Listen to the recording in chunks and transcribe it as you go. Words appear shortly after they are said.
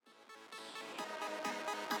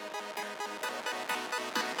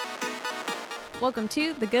Welcome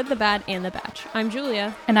to The Good, the Bad, and the Batch. I'm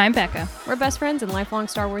Julia. And I'm Becca. We're best friends and lifelong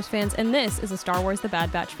Star Wars fans, and this is a Star Wars The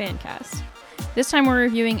Bad Batch fancast. This time we're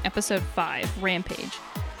reviewing Episode 5, Rampage.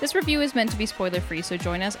 This review is meant to be spoiler-free, so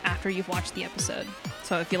join us after you've watched the episode.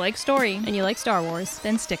 So if you like story, And you like Star Wars,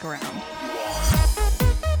 then stick around.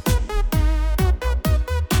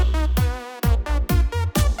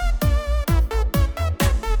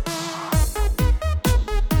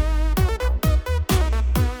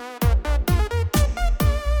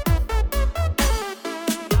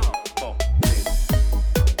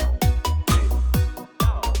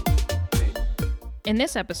 In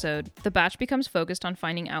this episode, the Batch becomes focused on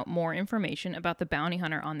finding out more information about the bounty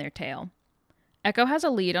hunter on their tail. Echo has a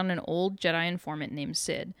lead on an old Jedi informant named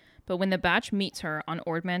Sid, but when the Batch meets her on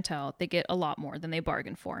Ord Mantell, they get a lot more than they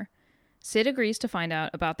bargained for. Sid agrees to find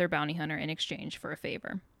out about their bounty hunter in exchange for a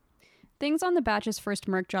favor. things on the Batch's first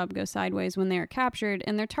merc job go sideways when they are captured,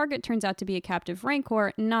 and their target turns out to be a captive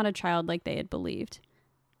Rancor, not a child like they had believed.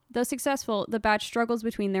 Though successful, the Batch struggles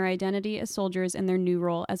between their identity as soldiers and their new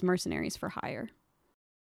role as mercenaries for hire.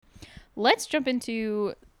 Let's jump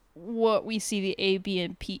into what we see the A, B,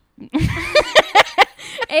 and P...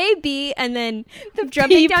 A, B, and then the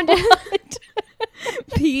jumping down to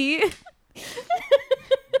P.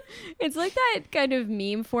 It's like that kind of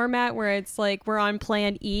meme format where it's like we're on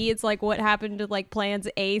plan E. It's like what happened to like plans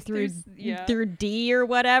A through D or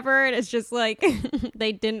whatever. And it's just like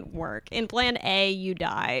they didn't work. In plan A, you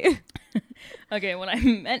die. Okay, what I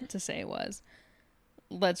meant to say was,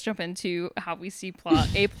 let's jump into how we see plot,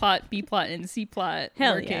 A plot, B plot, and C plot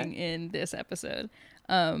working in this episode.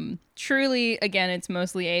 Truly, again, it's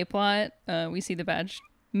mostly A plot. We see the Batch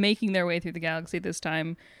making their way through the galaxy this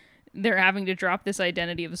time. They're having to drop this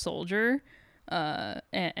identity of a soldier,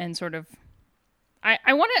 and sort of,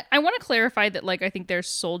 I want to clarify that, like, I think their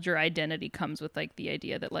soldier identity comes with like the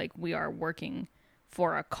idea that like we are working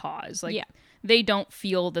for a cause. Like, they don't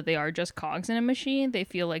feel that they are just cogs in a machine. They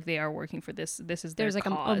feel like they are working for this. This is their There's like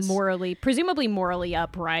cause. presumably morally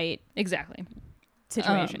upright exactly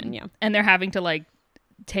situation. And they're having to like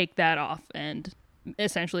take that off and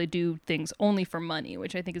essentially do things only for money,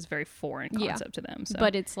 which I think is a very foreign concept to them. So.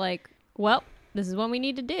 But it's like, well, this is what we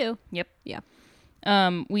need to do. Yep. Yeah.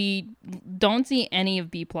 We don't see any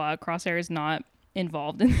of B plot. Crosshair is not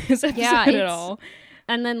involved in this episode at all.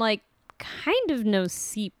 And then like kind of no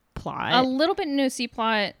C plot. A little bit no C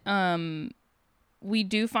plot. We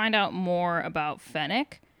do find out more about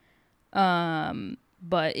Fennec,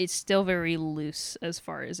 but it's still very loose as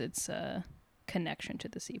far as its connection to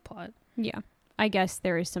the C plot. Yeah. I guess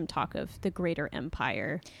there is some talk of the greater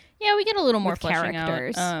empire. Yeah, we get a little more fleshing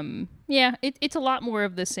characters. Out. It's a lot more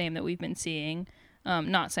of the same that we've been seeing.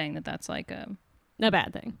 Not saying that that's like a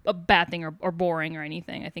bad thing. A bad thing or boring or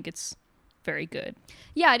anything. I think it's very good.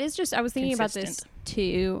 Yeah, it is just, I was thinking about this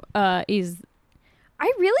too, is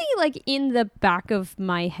I really, like, in the back of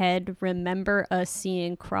my head, remember us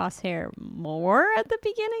seeing Crosshair more at the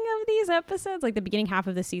beginning of these episodes, like the beginning half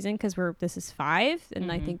of the season, because this is 5,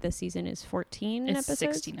 and I think this season is 14 episodes.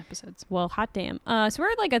 16 episodes. Well, hot damn. So we're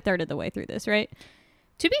like a third of the way through this, right?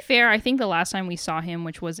 To be fair, I think the last time we saw him,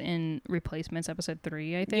 which was in Replacements, episode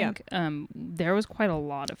 3, I think, there was quite a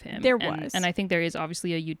lot of him. There was. And I think there is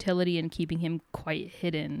obviously a utility in keeping him quite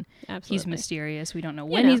hidden. Absolutely. He's mysterious. We don't know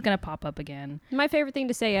when he's going to pop up again. My favorite thing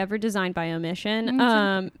to say ever, designed by omission.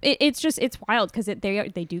 It's wild because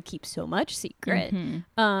they do keep so much secret.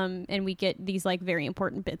 Mm-hmm. And we get these like very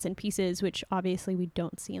important bits and pieces, which obviously we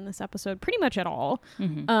don't see in this episode pretty much at all.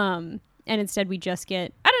 Mm-hmm. And instead we just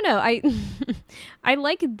get, I don't know, I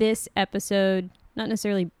like this episode, not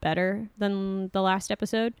necessarily better than the last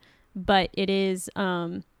episode, but it is,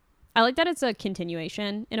 I like that it's a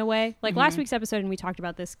continuation in a way. Like last week's episode, and we talked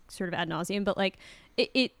about this sort of ad nauseum, but like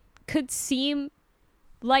it could seem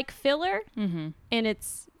like filler, and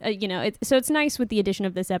it's, so it's nice with the addition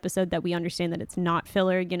of this episode that we understand that it's not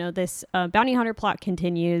filler. You know, this bounty hunter plot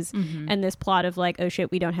continues, and this plot of like, oh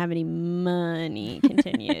shit, we don't have any money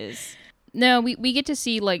continues. No, we get to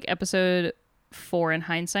see like episode 4 in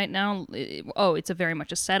hindsight now. It's a very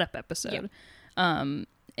much a setup episode. Yep.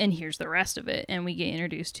 And here's the rest of it. And we get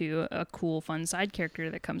introduced to a cool, fun side character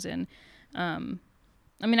that comes in. I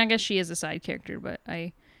mean, I guess she is a side character, but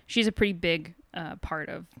she's a pretty big part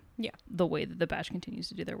of the way that the Batch continues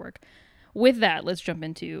to do their work. With that, let's jump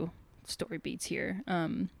into story beats here.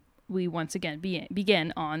 We once again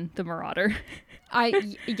begin on the Marauder. I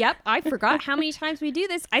forgot how many times we do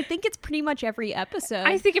this. I think it's pretty much every episode.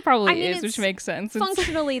 I think it probably is, which makes sense.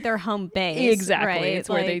 Functionally, their home base. Exactly. Right? It's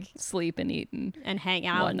like, where they sleep and eat and hang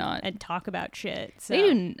out whatnot. and talk about shit. So.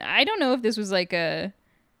 I don't know if this was like a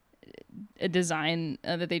design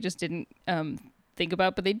that they just didn't think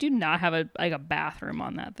about, but they do not have a bathroom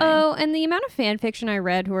on that thing. Oh, and the amount of fan fiction I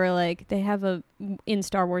read where like they have in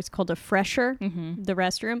Star Wars called a fresher, the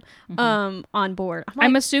restroom, on board.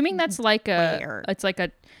 I'm assuming that's like where? It's like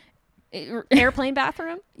a airplane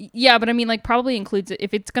bathroom. Yeah, but I mean, like, probably includes,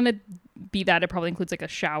 if it's gonna be that, it probably includes like a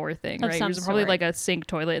shower thing, right? There's probably like a sink,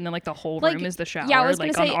 toilet, and then like the whole room is the shower. Yeah, I was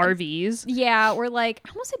like gonna on say, RVs. Yeah, or like, I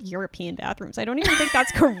almost said European bathrooms. I don't even think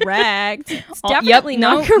that's correct. It's definitely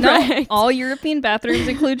not correct. No, all European bathrooms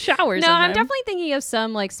include showers. No, I'm definitely thinking of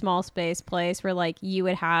some like small space place where like you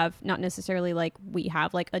would have, not necessarily like we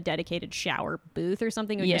have like a dedicated shower booth or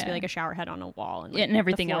something. It would just be like a shower head on a wall, and, like, and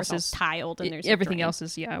everything else is tiled, and there's everything else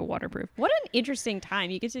is waterproof. What an interesting time.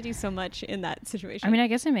 You get to do so much in that situation. I mean, I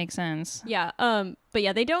guess it makes sense. Yeah. But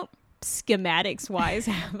yeah, they don't schematics wise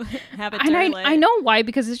have a toilet. I know why,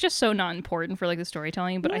 because it's just so not important for like the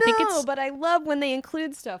storytelling, but I think it's, but I love when they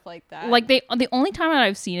include stuff like that. Like the only time that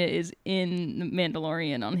I've seen it is in The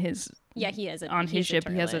Mandalorian on his he has on his ship.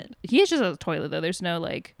 He has just a toilet though. There's no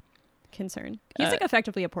like concern. He's like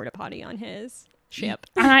effectively a porta potty on his ship.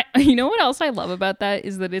 And you know what else I love about that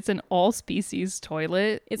is that it's an all species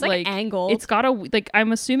toilet. It's like angled. It's got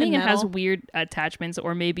I'm assuming it has weird attachments,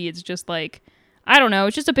 or maybe it's just like, I don't know,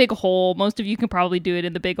 it's just a big hole. Most of you can probably do it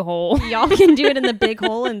in the big hole. Y'all can do it in the big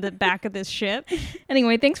hole in the back of this ship.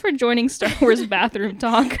 Anyway, thanks for joining Star Wars bathroom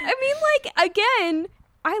talk. I mean, like, again,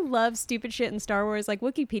 I love stupid shit in Star Wars. Like,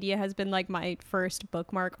 Wikipedia has been like my first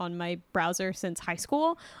bookmark on my browser since high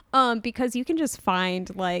school, because you can just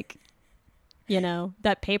find like, you know,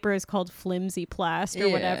 that paper is called flimsy plast or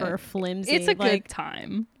whatever. Flimsy. It's a good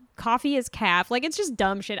time. Coffee is calf. Like, it's just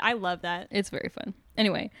dumb shit. I love that. It's very fun.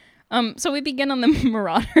 Anyway, so we begin on the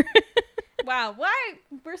Marauder. Wow, why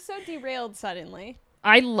we're so derailed suddenly.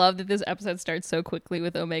 I love that this episode starts so quickly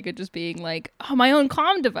with Omega just being like, "Oh, my own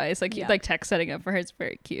comm device," like like tech setting up for her. It's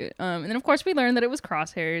very cute. And then of course we learn that it was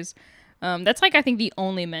Crosshairs. That's like, I think, the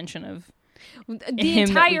only mention of the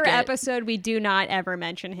entire episode. We do not ever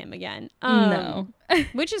mention him again. No,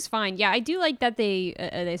 which is fine. Yeah, I do like that they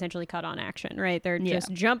essentially cut on action. Right, they're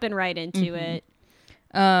just jumping right into it.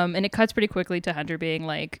 And it cuts pretty quickly to Hunter being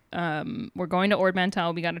like, we're going to Ord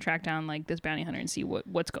Mantell. We got to track down like this bounty hunter and see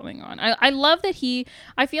what's going on. I love that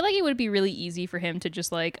I feel like it would be really easy for him to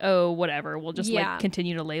just like, oh, whatever. We'll just like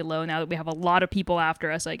continue to lay low now that we have a lot of people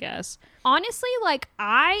after us, I guess. Honestly, like,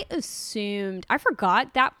 I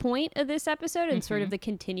forgot that point of this episode and sort of the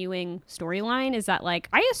continuing storyline is that, like,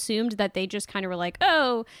 I assumed that they just kind of were like,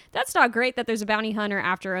 oh, that's not great that there's a bounty hunter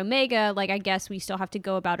after Omega. Like, I guess we still have to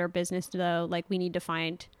go about our business, though. Like, we need to find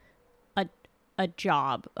a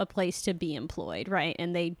job, a place to be employed, right?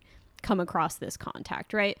 And they come across this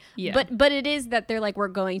contact, right? Yeah. But it is that they're like, we're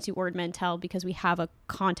going to Ord Mantell because we have a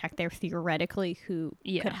contact there theoretically who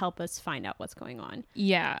could help us find out what's going on.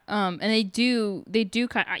 Yeah. And they do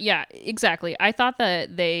kind of, yeah, exactly. I thought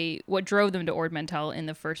that what drove them to Ord Mantell in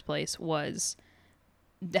the first place was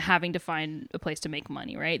having to find a place to make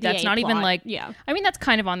money, right? That's not even like, I mean, that's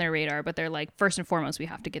kind of on their radar, but they're like, first and foremost, we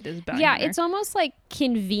have to get this bounty hunter. It's almost like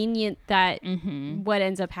convenient that what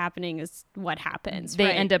ends up happening is what happens.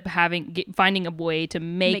 They end up finding a way to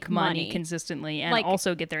make money consistently and like,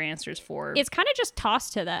 also get their answers for. It's kind of just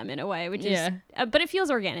tossed to them in a way, which is, but it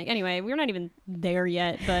feels organic. Anyway, we're not even there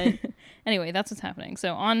yet, but anyway, that's what's happening.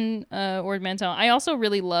 So on Ord Mantell, I also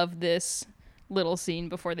really love this little scene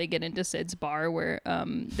before they get into Sid's bar where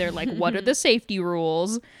they're like, what are the safety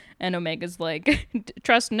rules? And Omega's like,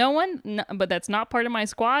 trust no one, but that's not part of my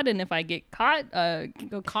squad, and if I get caught,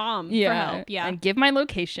 go calm for help. Yeah, and give my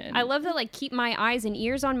location. I love that, like, keep my eyes and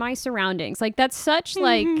ears on my surroundings. Like, that's such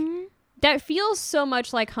like that feels so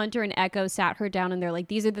much like Hunter and Echo sat her down and they're like,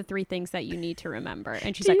 these are the 3 things that you need to remember.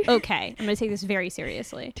 And she's like, okay, I'm going to take this very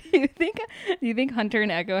seriously. Do you think Hunter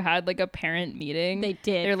and Echo had like a parent meeting? They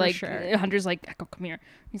did. They're like, sure. Hunter's like, Echo, come here.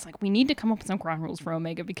 He's like, we need to come up with some ground rules for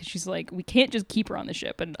Omega because she's like, we can't just keep her on the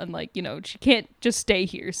ship and like, you know, she can't just stay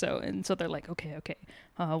here. So they're like, okay.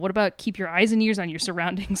 What about keep your eyes and ears on your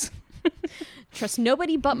surroundings? Trust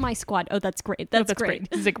nobody but my squad. Oh, that's great. That's great.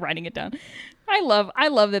 He's like writing it down. I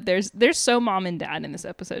love that there's so mom and dad in this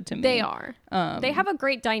episode to me. They are. They have a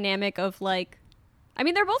great dynamic of like, I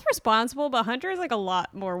mean, they're both responsible, but Hunter is like a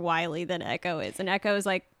lot more wily than Echo is, and Echo is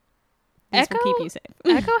like, this will keep you safe.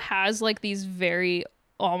 Echo has like these very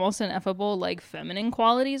almost ineffable like feminine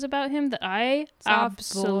qualities about him that I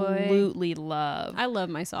absolutely love. I love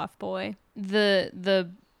my soft boy. The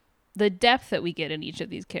depth that we get in each of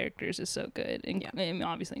these characters is so good, and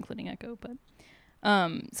obviously including Echo, but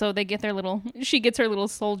So they get she gets her little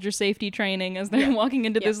soldier safety training as they're walking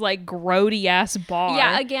into this like grody ass bar.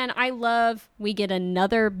 Yeah, again, we get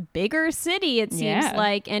another bigger city, it seems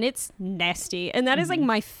like, and it's nasty. And that is like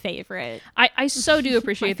my favorite. I so do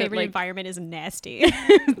appreciate my favorite that, like, environment is nasty.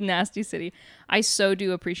 nasty city. I so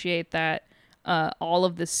do appreciate that all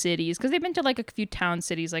of the cities, because they've been to like a few town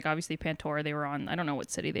cities, like obviously Pantora they were on. I don't know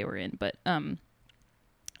what city they were in, but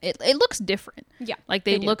it looks different. Yeah. Like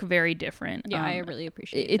they look very different. Yeah, I really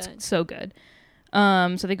appreciate it. It's so good.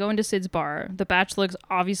 So they go into Sid's bar. The batch looks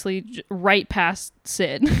obviously right past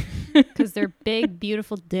Sid. Because they're big,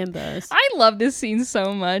 beautiful dimbos. I love this scene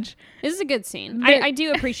so much. This is a good scene. I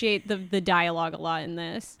do appreciate the dialogue a lot in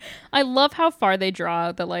this. I love how far they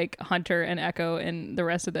draw the like Hunter and Echo and the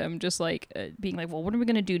rest of them just like being like, well, what are we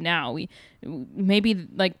going to do now? Maybe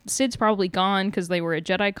like Sid's probably gone because they were a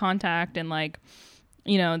Jedi contact and like,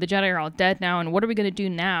 you know, the Jedi are all dead now, and what are we going to do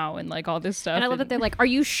now? And like all this stuff. And I love that they're like, are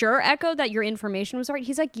you sure, Echo, that your information was right?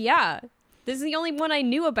 He's like, yeah, this is the only one I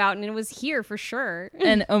knew about, and it was here for sure.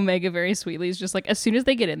 And Omega very sweetly is just like, as soon as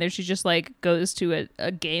they get in there, she just like goes to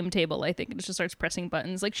a game table, I think, and just starts pressing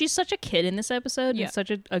buttons. Like, she's such a kid in this episode in such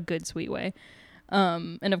a good, sweet way.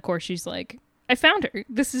 And of course she's like, I found her.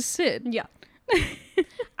 This is Sid. Yeah.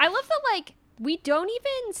 I love that, like, we don't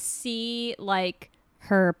even see like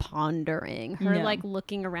her pondering, her like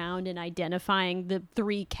looking around and identifying the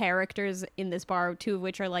three characters in this bar, two of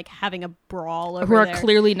which are like having a brawl over who are there.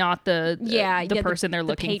 Clearly not the person they're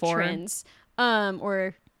looking patrons.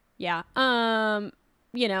 For. You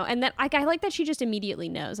know, and that I like that she just immediately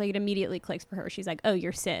knows. Like, it immediately clicks for her. She's like, "Oh,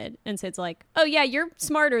 you're Sid," and Sid's like, "Oh yeah, you're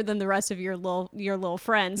smarter than the rest of your little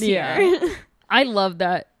friends here." I love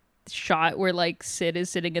that shot where like Sid is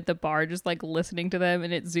sitting at the bar just like listening to them,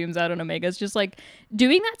 and it zooms out on Omega. It's just like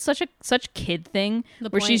doing that such kid thing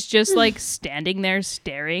where she's just like standing there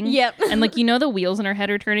staring. Yep. And like, you know, the wheels in her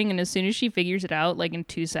head are turning, and as soon as she figures it out, like in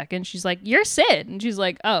 2 seconds, she's like, "You're Sid," and she's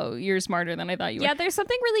like, "Oh, you're smarter than I thought you were." Yeah, there's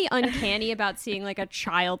something really uncanny about seeing like a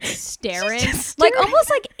child staring. Like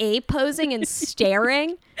almost like posing and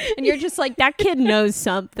staring, and you're just like, that kid knows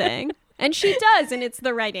something. And she does, and it's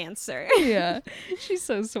the right answer. Yeah, she's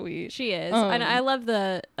so sweet. She is. And I love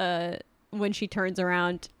the when she turns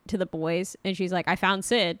around to the boys and she's like, "I found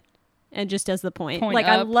Sid," and just does the point. Like,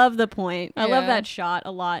 up. I love the point. I love that shot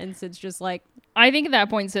a lot. And Sid's just like, I think at that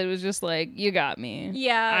point Sid was just like, "You got me.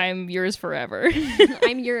 Yeah, I'm yours forever.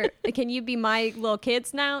 Can you be my little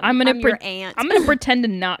kids now? I'm your aunt. I'm gonna pretend to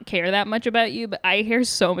not care that much about you, but I care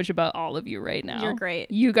so much about all of you right now. You're great.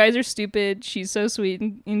 You guys are stupid. She's so sweet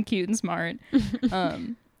and cute and smart."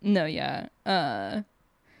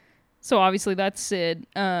 So obviously that's Sid.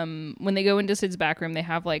 When they go into Sid's back room, they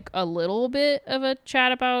have like a little bit of a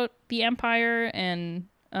chat about the Empire and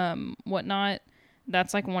whatnot.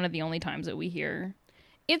 That's like one of the only times that we hear.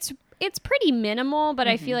 It's pretty minimal, but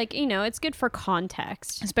I feel like, you know, it's good for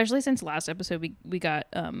context. Especially since last episode we got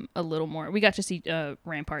a little more. We got to see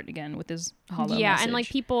Rampart again with his hollow message. And like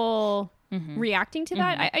people reacting to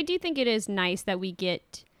that. I do think it is nice that we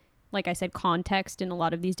get, like I said, context in a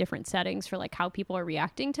lot of these different settings for like how people are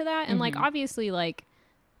reacting to that. And like obviously, like,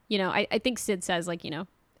 you know, I think Sid says, like, you know,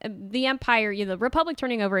 the Empire, the Republic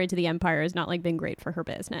turning over into the Empire has not like been great for her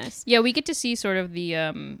business. Yeah, we get to see sort of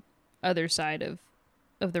the other side of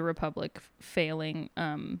the Republic failing.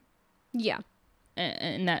 And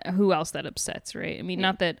that who else that upsets, right? I mean,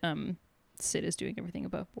 not that Sid is doing everything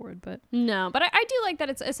above board, but no, but I do like that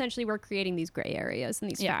it's essentially we're creating these gray areas and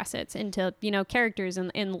these facets into, you know, characters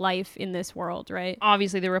in life in this world, right?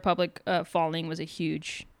 Obviously, the Republic falling was a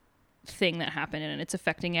huge thing that happened, and it's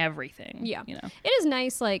affecting everything. Yeah, you know, it is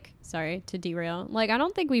nice. Like, sorry to derail. Like, I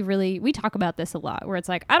don't think we talk about this a lot, where it's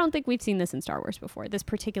like, I don't think we've seen this in Star Wars before. This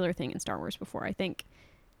particular thing in Star Wars before. I think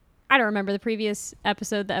I don't remember the previous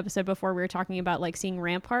episode. The episode before, we were talking about like seeing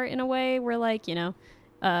Rampart in a way where, like, you know,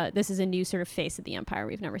 this is a new sort of face of the Empire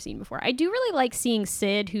we've never seen before. I do really like seeing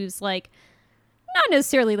Sid, who's like not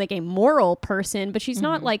necessarily like a moral person, but she's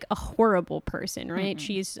not like a horrible person, right?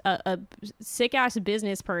 She's a sick ass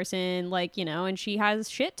business person, like, you know, and she has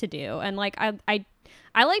shit to do. And like, I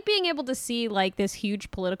like being able to see like this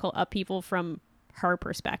huge political upheaval from her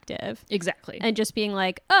perspective. Exactly. And just being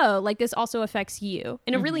like, oh, like this also affects you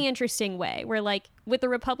in a really interesting way, where like with the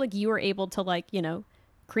Republic, you were able to like, you know,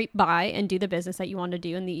 creep by and do the business that you want to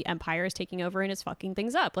do, and the Empire is taking over and it's fucking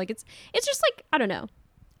things up. Like it's just like, I don't know,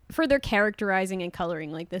 further characterizing and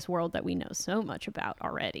coloring like this world that we know so much about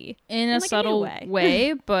already in a like subtle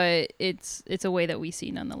way, but it's a way that we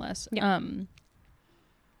see nonetheless. Yeah.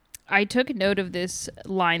 I took note of this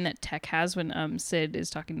line that Tech has when Sid is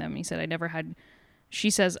talking to them. He said, I never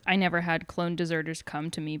had clone deserters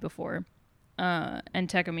come to me before. And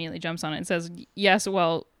Tech immediately jumps on it and says, yes,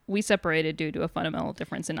 well, we separated due to a fundamental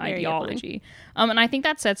difference in ideology. And I think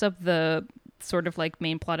that sets up the sort of like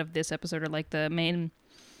main plot of this episode, or like the main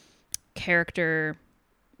character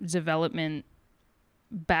development,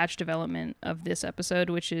 batch development of this episode,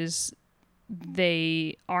 which is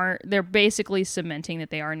they're basically cementing that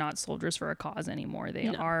they are not soldiers for a cause anymore. They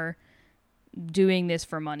are doing this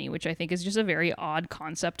for money, which I think is just a very odd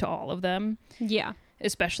concept to all of them. Yeah.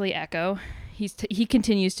 Especially Echo. He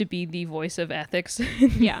continues to be the voice of ethics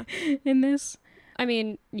in this. I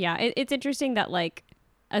mean, yeah, it's interesting that, like,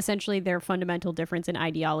 essentially their fundamental difference in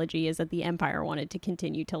ideology is that the Empire wanted to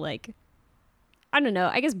continue to, like, I don't know,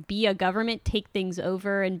 I guess be a government, take things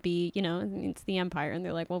over and be, you know, it's the Empire. And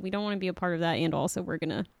they're like, well, we don't want to be a part of that. And also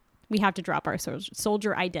we have to drop our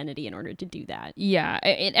soldier identity in order to do that. Yeah,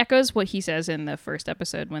 it echoes what he says in the first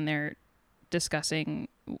episode when they're discussing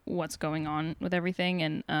what's going on with everything.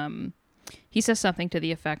 And he says something to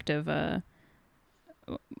the effect of,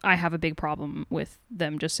 I have a big problem with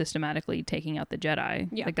them just systematically taking out the Jedi.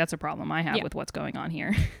 Yeah. Like, that's a problem I have with what's going on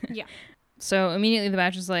here. Yeah. So immediately the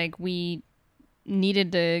Batch is like, we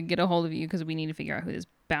needed to get a hold of you because we need to figure out who this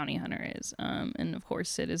bounty hunter is. And of course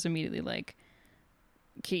Sid is immediately like,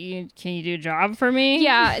 can you do a job for me?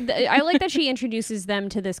 Yeah, I like that she introduces them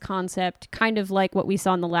to this concept, kind of like what we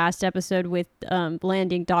saw in the last episode with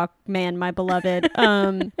landing Doc Man, my beloved,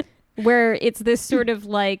 where it's this sort of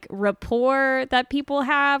like rapport that people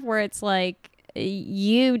have, where it's like,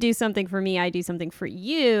 you do something for me, I do something for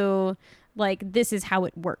you. Like, this is how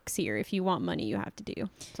it works here. If you want money, you have to do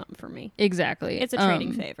something for me. Exactly. It's a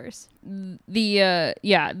trading favors.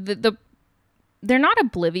 They're not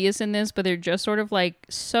oblivious in this, but they're just sort of like,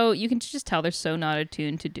 so you can just tell they're so not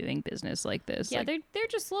attuned to doing business like this. Yeah, like, they're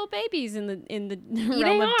just little babies in the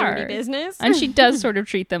realm of dirty business. And she does sort of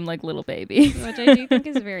treat them like little babies, which I do think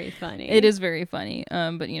is very funny. It is very funny.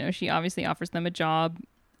 But you know, she obviously offers them a job.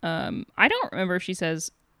 I don't remember if she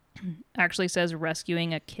actually says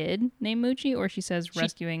rescuing a kid named Moochie, or she says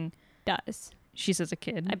rescuing. She says a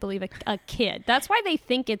kid. I believe a kid. That's why they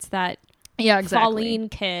think it's that. Yeah, exactly. Pauline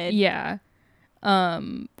kid. Yeah.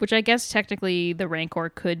 Which I guess technically the Rancor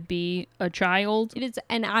could be a child. It is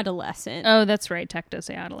an adolescent. Oh, that's right. Tech does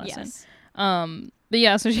say adolescent. Yes. But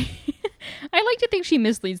yeah, so I like to think she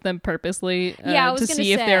misleads them purposely to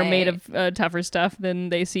see if they're made of tougher stuff than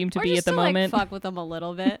they seem to be at the moment. Like, fuck with them a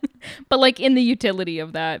little bit. But like in the utility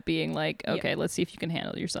of that being like, okay, let's see if you can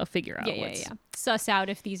handle yourself. Figure out suss out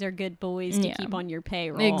if these are good boys to keep on your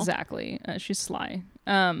payroll. Exactly. She's sly.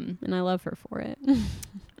 And I love her for it.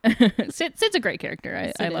 Sid's a great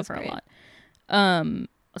character. I love her a lot.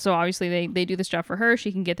 So obviously they do this job for her.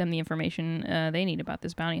 She can get them the information they need about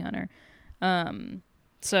this bounty hunter.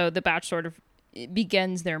 So the Batch sort of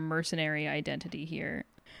begins their mercenary identity here.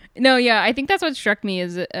 No, yeah, I think that's what struck me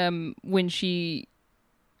is when she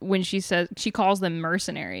says, she calls them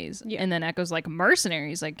mercenaries, and then Echo's like,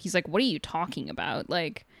 mercenaries? Like, he's like, what are you talking about?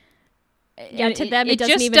 Like, yeah, to them it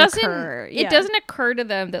doesn't even occur. It doesn't occur to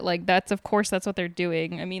them that like that's what they're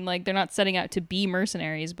doing. I mean, like, they're not setting out to be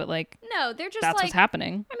mercenaries, but like, no, they're just that's like, what's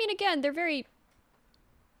happening. I mean, again, they're very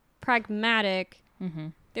pragmatic. Mm-hmm.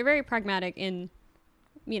 They're very pragmatic in,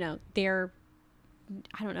 you know, their,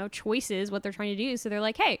 I don't know, choices, what they're trying to do. So they're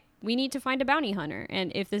like, hey, we need to find a bounty hunter,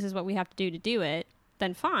 and if this is what we have to do it,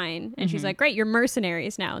 then fine. And she's like, great, you're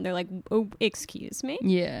mercenaries now. And they're like, oh, excuse me?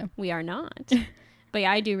 Yeah. We are not. But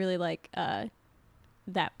yeah, I do really like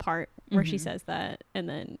that part where she says that, and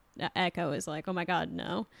then Echo is like, oh my god,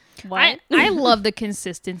 no. What? I love the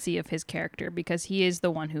consistency of his character, because he is the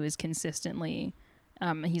one who is consistently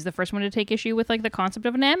he's the first one to take issue with like the concept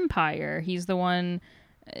of an empire. He's the one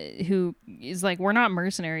who is like, we're not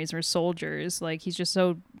mercenaries, we're soldiers. Like, he's just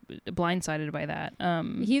so blindsided by that.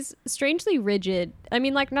 He's strangely rigid. I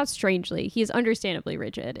mean, like, not strangely, he is understandably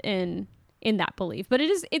rigid in that belief, but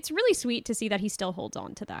it's really sweet to see that he still holds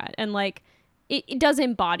on to that, and like it does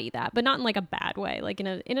embody that, but not in like a bad way, like in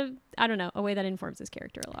a I don't know, a way that informs his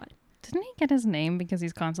character a lot. Didn't he get his name because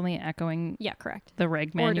he's constantly echoing correct the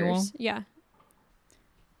reg manual? Orders. Yeah.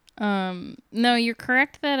 No, you're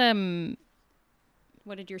correct that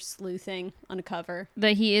what did your sleuthing uncover?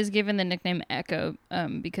 That he is given the nickname Echo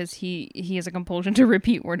because he has a compulsion to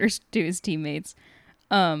repeat orders to his teammates.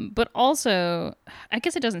 But also, I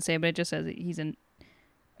guess it doesn't say, but it just says that he's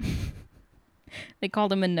they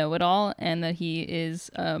called him a know-it-all, and that he is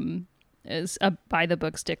a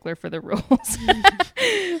by-the-book stickler for the rules.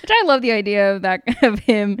 Which I love the idea of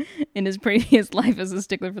him in his previous life as a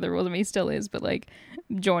stickler for the rules. I mean, he still is, but like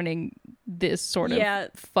joining this sort of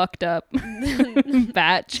fucked up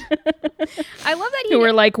batch. I love that who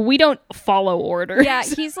were like, we don't follow orders. Yeah,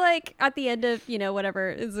 he's like at the end of, whatever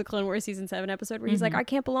is the Clone Wars season 7 episode where he's like, I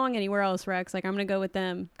can't belong anywhere else, Rex. Like, I'm gonna go with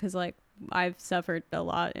them because like I've suffered a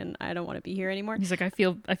lot and I don't want to be here anymore. He's like, I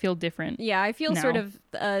feel different. Yeah, I feel now. sort of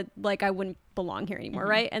like I wouldn't belong here anymore,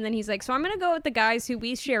 right? And then he's like, so I'm gonna go with the guys who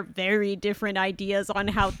we share very different ideas on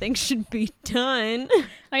how things should be done.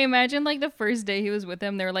 I imagine like the first day he was with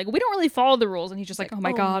them, they were like, we don't really follow the rules, and he's just like, oh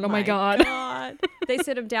my god. They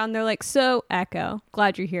sit him down, they're like, so Echo,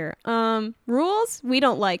 glad you're here. Rules, we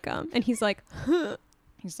don't like them. And he's like, huh.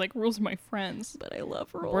 He's like, rules are my friends. But I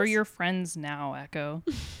love rules. We're your friends now, Echo.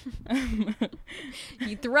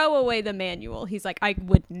 You throw away the manual. He's like, I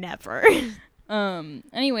would never.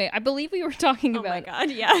 Anyway, I believe we were talking about... Oh my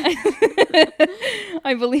god, yeah.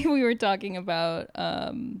 I believe we were talking about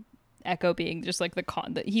Echo being just like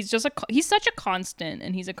he's such a constant,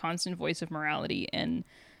 and he's a constant voice of morality and...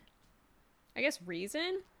 I guess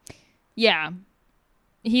reason? Yeah.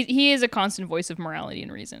 He is a constant voice of morality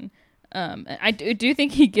and reason. I do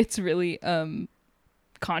think he gets really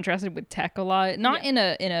contrasted with Tech a lot, not in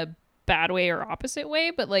a bad way or opposite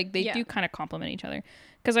way, but like they do kind of complement each other.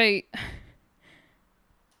 Because they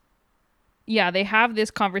have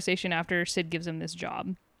this conversation after Sid gives him this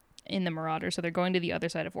job in the Marauder, so they're going to the other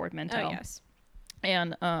side of Ord Mantell. Oh yes,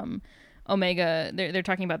 and Omega, they're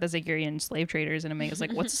talking about the Zagirian slave traders, and Omega's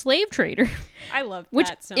like, what's a slave trader? I love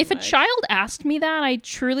that so if much. a child asked me that, I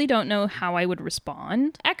truly don't know how I would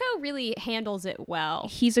respond. Echo really handles it well.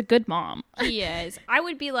 He's a good mom. He is. I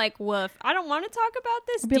would be like, woof, I don't want to talk about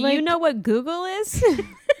this. Do like, you know what Google is?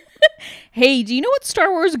 Hey, do you know what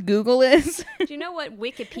Star Wars Google is? Do you know what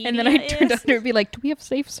Wikipedia is? And then I turned out to be like, do we have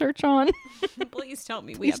safe search on? Please tell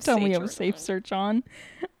me we have safe search on.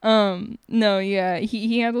 No, yeah,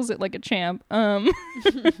 he handles it like a champ. I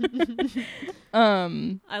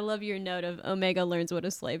love your note of Omega learns what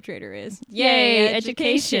a slave trader is. Yay,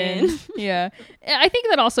 education. Yeah. I think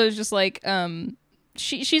that also is just like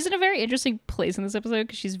she's in a very interesting place in this episode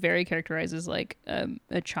because she's very characterized as like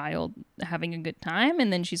a child having a good time,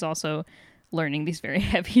 and then she's also learning these very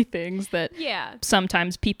heavy things that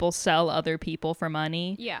sometimes people sell other people for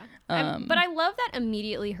money. Yeah. But I love that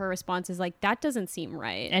immediately her response is like, that doesn't seem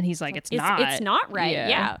right. And he's like, it's not. It's not right.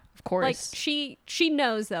 Yeah. Of course. Like she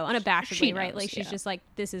knows though, unabashedly, right? Like she's just like,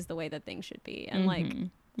 this is the way that things should be. And like,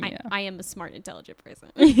 I am a smart, intelligent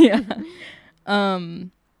person. Yeah.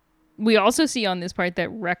 We also see on this part that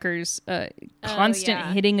Wrecker's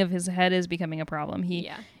constant hitting of his head is becoming a problem.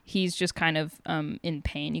 He's just kind of in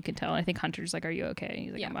pain, you can tell. I think Hunter's like, are you okay?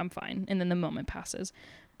 He's like, I'm fine. And then the moment passes.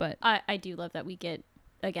 But I do love that we get,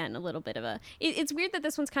 again, a little bit of a... It's weird that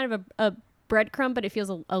this one's kind of a breadcrumb, but it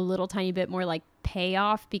feels a little tiny bit more like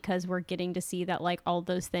payoff because we're getting to see that like all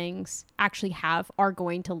those things actually are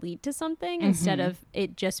going to lead to something instead of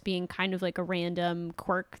it just being kind of like a random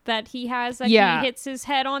quirk that he has that he hits his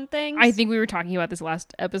head on things. I think we were talking about this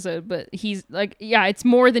last episode, but he's like, it's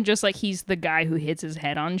more than just like he's the guy who hits his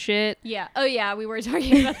head on shit. Yeah. Oh yeah, we were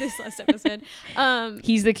talking about this last episode.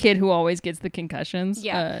 He's the kid who always gets the concussions.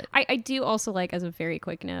 Yeah. I do also like, as a very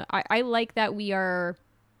quick note, I like that we are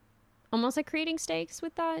almost like creating stakes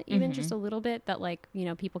with that, even just a little bit, that like,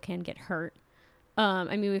 people can get hurt.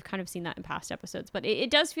 I mean, we've kind of seen that in past episodes, but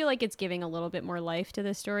it does feel like it's giving a little bit more life to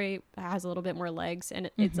this story. It has a little bit more legs,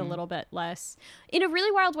 and it's a little bit less, in a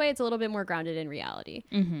really wild way, it's a little bit more grounded in reality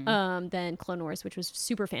than Clone Wars, which was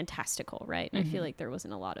super fantastical, right? And I feel like there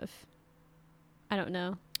wasn't a lot of, I don't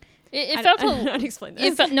know. It felt I don't know how to explain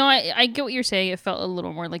this. I get what you're saying. It felt a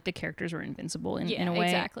little more like the characters were invincible in a way.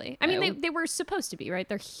 Exactly. I mean, they were supposed to be, right?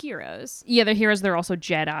 They're heroes. Yeah, they're heroes. They're also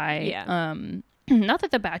Jedi. Yeah. Not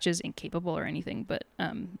that the Batch is incapable or anything, but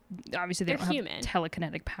obviously they're don't human. Have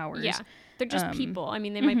telekinetic powers. Yeah, they're just people. I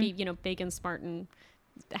mean, they might be, big and smart and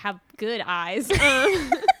have good eyes.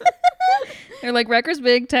 They're like, Wrecker's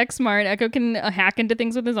big, Tech smart, Echo can hack into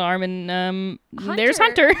things with his arm, and there's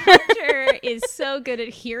Hunter. Hunter is so good at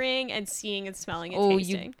hearing and seeing and smelling and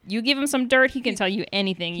tasting. You give him some dirt, he can tell you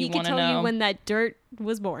anything you want to know. He can tell you when that dirt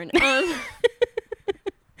was born.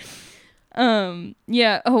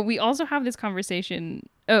 Yeah. Oh, we also have this conversation.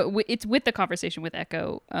 It's with the conversation with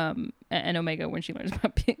Echo and Omega when she learns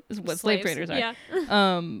about what slave traders are.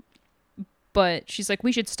 Yeah. But she's like,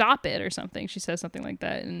 we should stop it or something. She says something like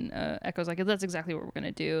that. And Echo's like, that's exactly what we're going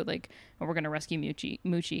to do. Like, we're going to rescue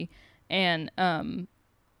Moochie. And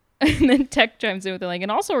then Tech chimes in with it, like,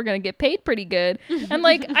 and also we're going to get paid pretty good. And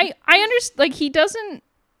like, I understand, like, he doesn't,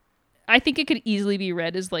 I think it could easily be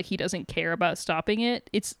read as like, he doesn't care about stopping it.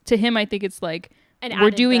 It's to him, I think it's like, an we're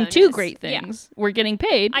added doing bonus. two great things. Yeah. We're getting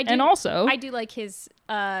paid, and also I do like his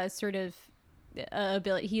sort of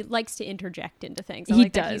ability. He likes to interject into things. I he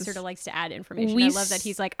like does. That he sort of likes to add information. I love that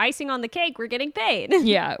he's like, icing on the cake, we're getting paid.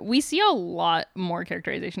 Yeah, we see a lot more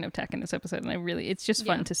characterization of Tech in this episode, and it's just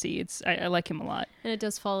fun to see. I like him a lot. And it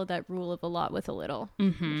does follow that rule of a lot with a little,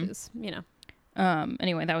 which is,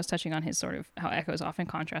 Anyway, that was touching on his sort of how Echo is often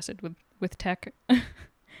contrasted with Tech.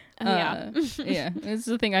 Yeah. Yeah, it's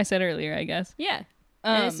the thing I said earlier, I guess. Yeah.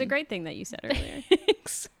 And it's a great thing that you said earlier.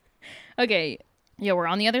 Thanks. Okay. Yeah, we're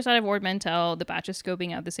on the other side of Ord Mantell. The Batch is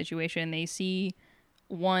scoping out the situation. They see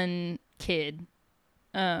one kid,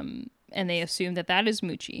 and they assume that is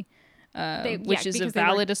Moochie, which is a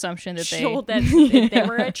valid assumption that they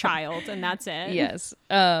were a child, and that's it. Yes.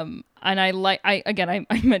 And I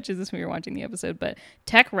mentioned this when we were watching the episode, but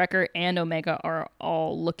Tech, Wrecker, and Omega are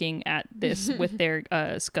all looking at this with their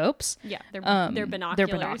scopes. Yeah, they're binoculars. They're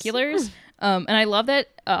binoculars. And I love that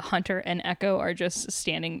Hunter and Echo are just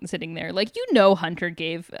sitting there. Like, Hunter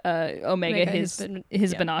gave Omega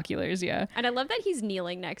his binoculars, yeah. And I love that he's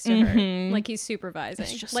kneeling next to her. Like, he's supervising.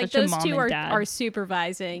 It's just like, such those a mom two and dad. are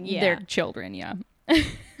supervising, their children, yeah. They're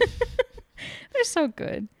so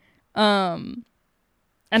good. And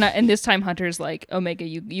this time Hunter's like, Omega,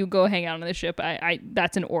 you go hang out on the ship. I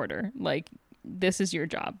that's an order. Like, this is your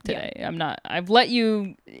job today. Yeah. I've let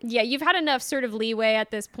you. Yeah, you've had enough sort of leeway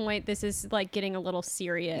at this point. This is like getting a little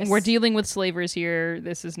serious. We're dealing with slavers here.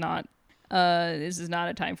 This is not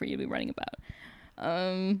a time for you to be running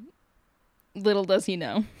about. Little does he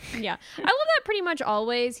know. Yeah. I love that pretty much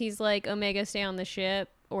always. He's like, Omega, stay on the ship.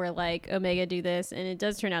 Or like, Omega, do this, and it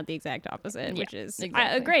does turn out the exact opposite, which is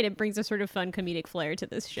great. It brings a sort of fun comedic flair to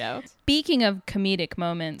this show. Speaking of comedic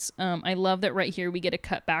moments, I love that right here we get a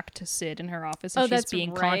cut back to Sid in her office, and she's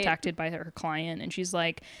being contacted by her client, and she's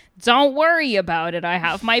like, "Don't worry about it. I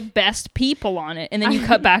have my best people on it." And then you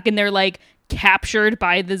cut back, and they're like captured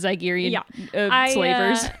by the Zygerian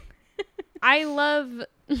slavers. I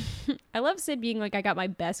love Sid being like, I got my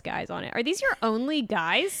best guys on it. Are these your only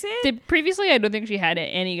guys, Sid? Previously, I don't think she had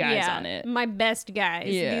any guys on it. My best guys.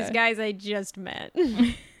 Yeah. These guys I just met.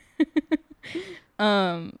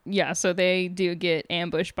 So they do get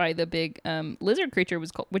ambushed by the big lizard creature,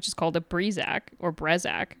 which is called a Brezak or Brezak.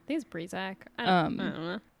 I think it's Brezak. I don't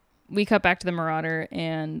know. We cut back to the Marauder,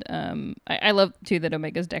 and I love too that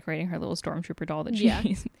Omega's decorating her little stormtrooper doll that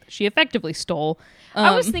she effectively stole.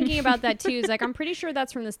 I was thinking about that too. It's like, I'm pretty sure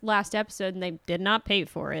that's from this last episode, and they did not pay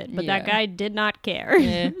for it, but that guy did not care.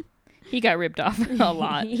 Yeah. He got ripped off a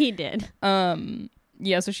lot. He did.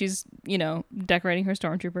 So she's decorating her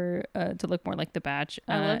stormtrooper to look more like the Batch.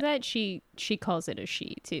 I love that she calls it a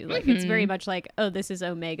she too. Like it's very much like, oh, this is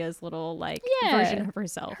Omega's little version of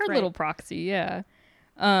herself, her little proxy. Yeah.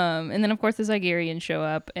 And then of course the Zygerians show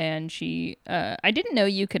up, and she I didn't know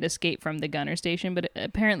you could escape from the gunner station, but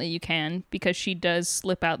apparently you can, because she does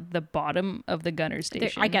slip out the bottom of the gunner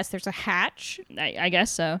station. I guess there's a hatch. I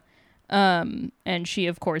guess so. And she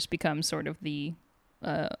of course becomes sort of the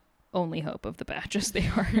only hope of the Batch, as they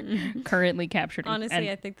are currently captured.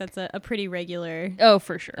 Honestly, I think that's a pretty regular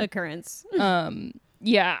for sure occurrence.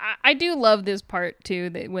 Yeah, I do love this part too,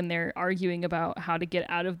 that when they're arguing about how to get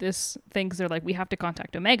out of this thing, because they're like, we have to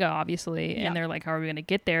contact Omega, obviously, and they're like, how are we going to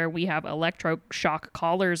get there? We have electroshock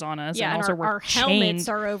collars on us, and also our helmets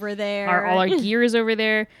are over there. All our gear is over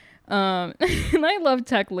there. And I love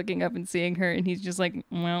Tech looking up and seeing her, and he's just like,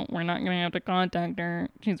 well, we're not going to have to contact her.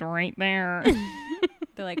 She's right there.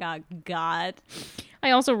 They're like, oh, God. I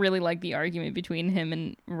also really like the argument between him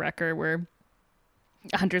and Wrecker, where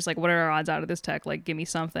Hunter's like, what are our odds out of this, Tech? Like, give me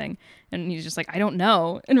something. And he's just like, I don't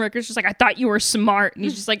know. And Wrecker's just like, I thought you were smart. And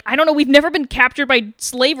he's just like, I don't know. We've never been captured by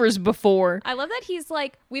slavers before. I love that he's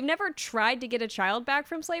like, we've never tried to get a child back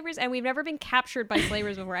from slavers, and we've never been captured by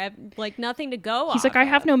slavers before. I have like nothing to go on. He's like, I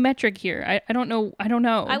have no metric here. I don't know. I don't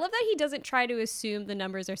know. I love that he doesn't try to assume the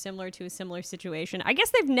numbers are similar to a similar situation. I guess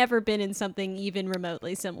they've never been in something even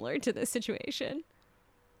remotely similar to this situation.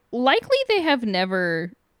 Likely they have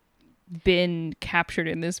never been captured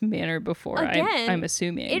in this manner before. Again, I'm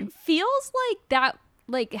assuming it feels like that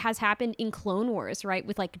has happened in Clone Wars, right?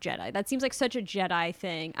 With like Jedi. That seems like such a Jedi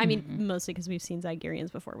thing. I mean, mostly because we've seen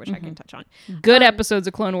Zygerians before, which I can touch on. Good episodes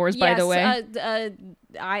of Clone Wars, by the way.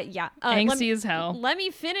 Angsty as hell. Let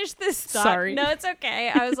me finish this thought. Sorry. No, it's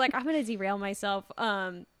okay. I was like, I'm gonna derail myself.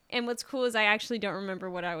 And what's cool is I actually don't remember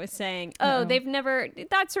what I was saying. They've never,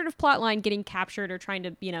 that sort of plot line, getting captured or trying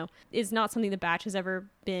to, is not something the Batch has ever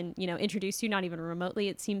been, introduced to, not even remotely.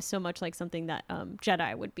 It seems so much like something that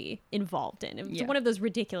Jedi would be involved in. It's one of those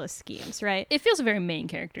ridiculous schemes, right? It feels a very main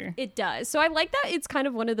character. It does. So I like that it's kind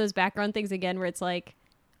of one of those background things again where it's like,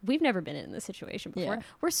 we've never been in this situation before. Yeah.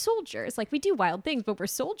 We're soldiers. Like, we do wild things, but we're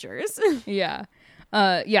soldiers. Yeah.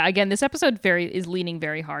 Again, this episode is leaning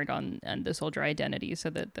very hard on the soldier identity, so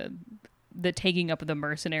that the taking up of the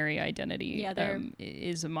mercenary identity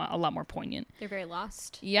is a lot more poignant. They're very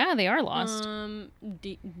lost. Yeah, they are lost.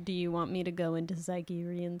 Do you want me to go into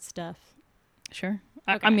Zygerian stuff? Sure.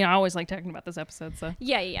 Okay. I always like talking about this episode, so.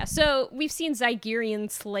 Yeah. So we've seen Zygerian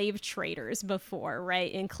slave traders before, right?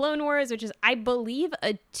 In Clone Wars, which is, I believe,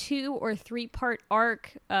 a 2 or 3 part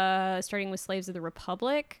arc, starting with Slaves of the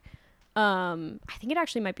Republic. I think it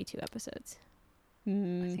actually might be 2 episodes. I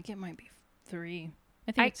think it might be 3.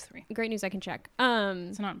 I think it's 3. Great news, I can check.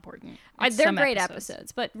 It's not important. They're great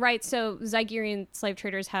episodes. But right, so Zygerian slave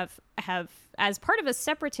traders have as part of a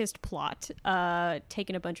separatist plot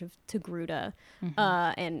taken a bunch of Togruta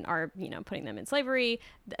and are putting them in slavery.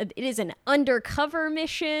 It is an undercover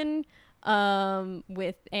mission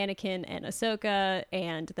with Anakin and Ahsoka,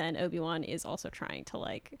 and then Obi-Wan is also trying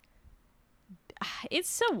to it's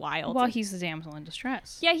so wild. Well, he's the damsel in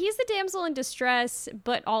distress. Yeah, he's the damsel in distress,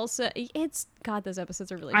 but also those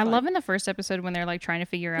episodes are really fun. I love in the first episode when they're trying to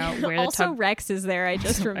figure out where also Rex is there. I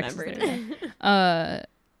just remembered.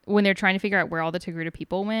 When they're trying to figure out where all the Togruta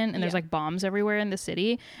people went, and there's bombs everywhere in the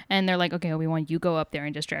city, and they're like, okay, Obi-Wan, you go up there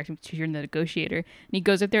and distract him because you're the negotiator. And he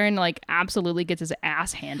goes up there and absolutely gets his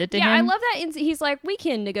ass handed to him. Yeah, I love that. He's like, we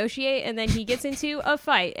can negotiate, and then he gets into a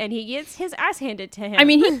fight and he gets his ass handed to him. I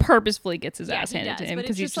mean, he purposefully gets his ass handed to him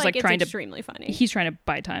because he's just trying to. Extremely funny. He's trying to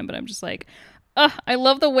buy time, but I'm just like, I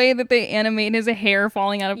love the way that they animate his hair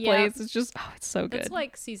falling out of place. It's just, it's so good. It's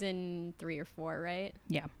like season 3 or 4, right?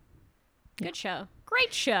 Yeah. Good show.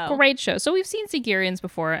 Great show. Great show. So we've seen Zygerians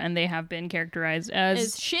before, and they have been characterized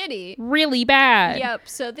as shitty. Really bad. Yep.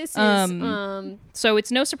 So this is... So it's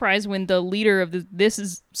no surprise when the leader of this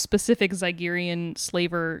is specific Zygerian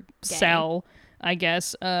slaver cell, I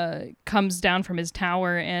guess, comes down from his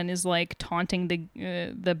tower and is taunting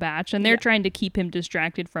the batch, and they're trying to keep him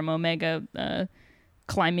distracted from Omega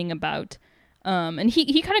climbing about. And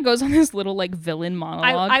he kind of goes on this little villain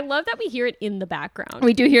monologue. I love that we hear it in the background.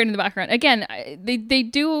 We do hear it in the background. Again, they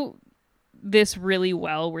do this really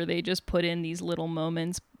well, where they just put in these little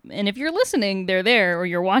moments. And if you're listening, they're there, or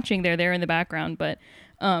you're watching, they're there in the background. But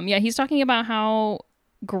he's talking about how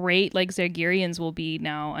great Zygerians will be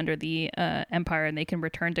now under the Empire, and they can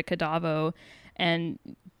return to Kadavo and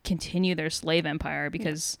continue their slave empire.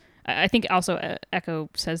 Because I think also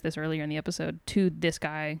Echo says this earlier in the episode to this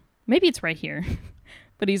guy. Maybe it's right here,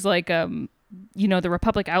 but he's like, the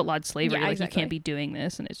Republic outlawed slavery. You can't be doing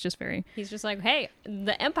this. And it's just very... He's just like, hey,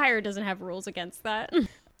 the Empire doesn't have rules against that.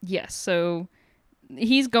 Yes. So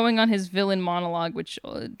he's going on his villain monologue, which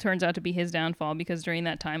turns out to be his downfall, because during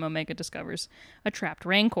that time, Omega discovers a trapped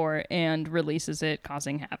Rancor and releases it,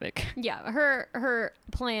 causing havoc. Yeah. Her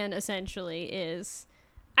plan essentially is,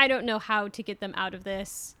 I don't know how to get them out of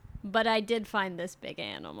this, but I did find this big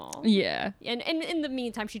animal. Yeah. And in the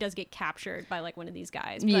meantime, she does get captured by one of these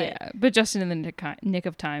guys. But just in the nick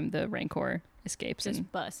of time, the Rancor escapes.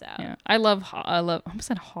 Just busts out. Yeah. I almost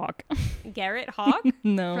said Hawk. Garrett Hawk?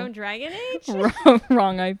 No. From Dragon Age?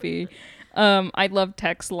 Wrong IP. I love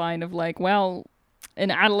Tech's line of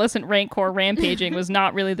an adolescent Rancor rampaging was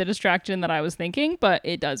not really the distraction that I was thinking, but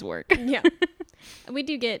it does work. Yeah. We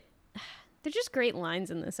do get... They're just great lines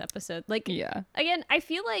in this episode. Again, I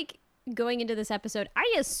feel like going into this episode,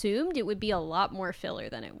 I assumed it would be a lot more filler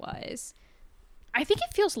than it was. I think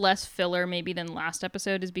it feels less filler maybe than last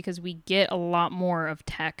episode, is because we get a lot more of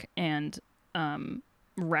Tech and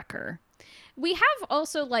Wrecker. We have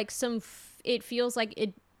also it feels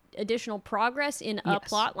like additional progress in a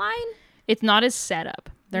plot line. It's not as set up.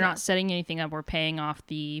 They're not setting anything up. We're paying off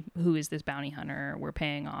who is this bounty hunter. We're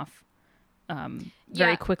paying off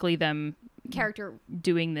very quickly them character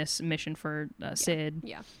doing this mission for Sid.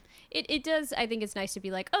 Yeah. It does. I think it's nice to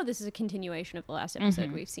be like, oh, this is a continuation of the last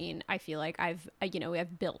episode we've seen. I feel like we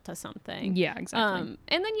have built to something. Yeah, exactly.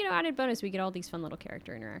 And then, added bonus, we get all these fun little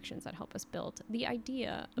character interactions that help us build the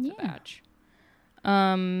idea of the batch.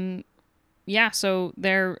 So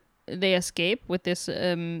they escape with this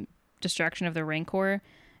distraction of the Rancor.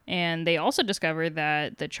 And they also discover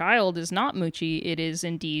that the child is not Moochie. It is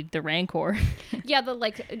indeed the Rancor. Yeah,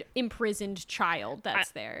 the imprisoned child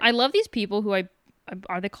that's there. I love these people who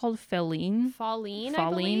are they called Feline?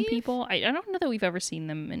 Feline people. I don't know that we've ever seen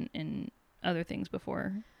them in other things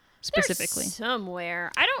before, specifically. They're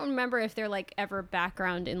somewhere. I don't remember if they're ever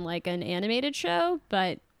background in an animated show,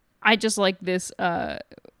 but I just like this.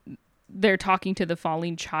 They're talking to the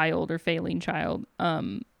Feline child,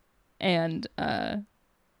 and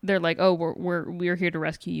they're like, oh, we're here to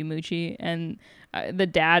rescue you, Moochie, and the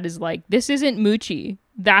dad is like, this isn't Moochie,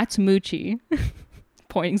 that's Moochie.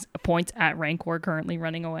 Points at Rancor currently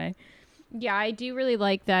running away. Yeah, I do really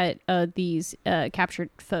like that these captured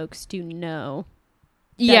folks do know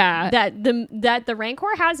that the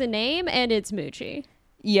Rancor has a name and it's Moochie.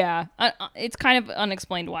 Yeah, it's kind of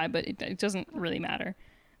unexplained why, but it doesn't really matter.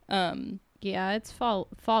 Yeah, it's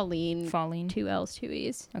Falleen. Falleen. 2 L's, 2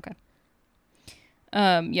 E's. Okay.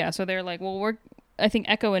 Yeah, so they're like, well, I think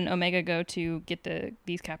Echo and Omega go to get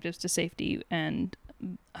these captives to safety, and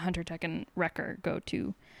Hunter, Tech, and Wrecker go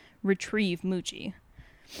to retrieve Moochie.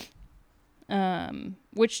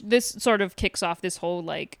 Which this sort of kicks off this whole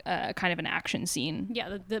like kind of an action scene.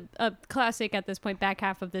 Yeah, the classic at this point, back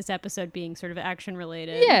half of this episode being sort of action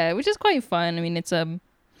related. Yeah, which is quite fun. I mean, it's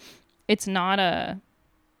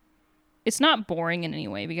not boring in any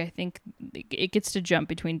way, because I think it gets to jump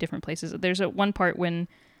between different places. There's one part when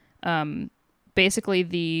basically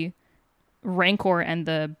the Rancor and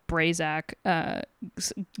the Brazak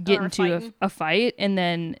get into a fight, and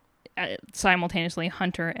then simultaneously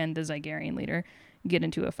Hunter and the Zygerian leader get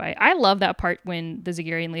into a fight. I love that part when the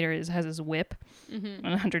Zygerian leader has his whip,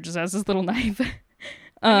 and Hunter just has his little knife.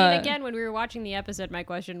 I mean, again, when we were watching the episode, my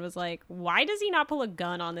question was like, why does he not pull a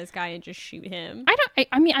gun on this guy and just shoot him?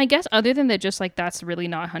 I mean, I guess other than that, just like that's really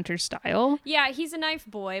not Hunter's style. Yeah, he's a knife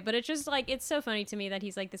boy, but it's just like, it's so funny to me that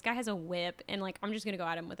he's like, this guy has a whip, and like, I'm just gonna go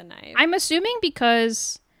at him with a knife. I'm assuming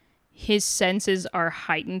because his senses are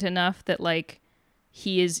heightened enough that like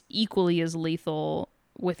he is equally as lethal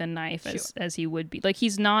with a knife as he would be. Like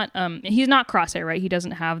he's not Crosshair, right? He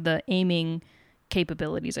doesn't have the aiming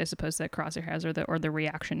capabilities, I suppose, that Crosshair has, or the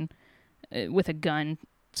reaction with a gun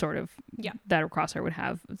sort of that a Crosshair would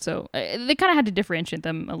have. So they kind of had to differentiate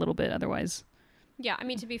them a little bit, otherwise. Yeah, I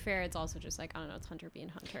mean, to be fair, it's also just like, I don't know, it's Hunter being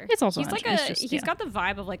Hunter. It's also he's Hunter. Like he's got the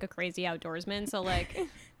vibe of like a crazy outdoorsman, so like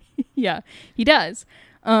yeah, he does.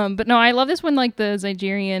 But no, I love this when like the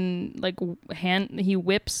Zygerian like he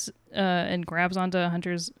whips and grabs onto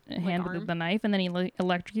Hunter's hand with the knife, and then he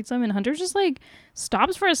electrocutes him, and Hunter just like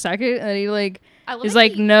stops for a second, and he like is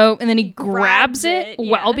like no, and then he grabs it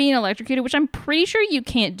while being electrocuted, which I'm pretty sure you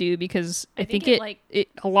can't do, because I think it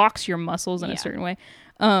locks your muscles in a certain way.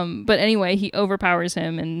 But anyway, he overpowers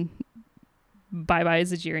him, and bye-bye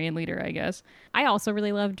Zygerian leader, I guess. I also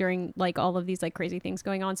really love during like all of these like crazy things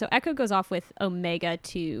going on. So Echo goes off with Omega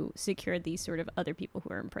to secure these sort of other people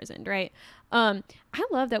who are imprisoned, right? I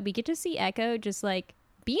love that we get to see Echo just like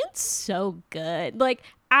being so good. Like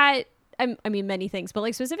I mean many things, but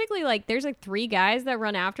like specifically like there's like 3 guys that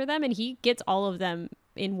run after them, and he gets all of them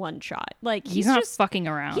in one shot. Like he's not just fucking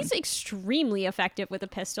around. He's extremely effective with a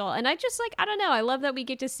pistol, and I just like, I don't know, I love that we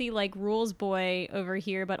get to see like rules boy over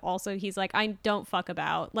here, but also he's like, I don't fuck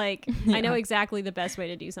about, like I know exactly the best way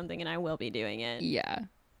to do something, and I will be doing it. Yeah,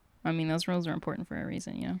 I mean, those rules are important for a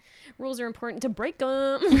reason, you know. Rules are important to break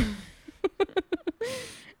them.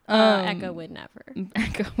 Echo would never.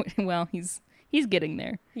 Well, he's getting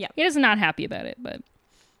there. Yeah, he is not happy about it, but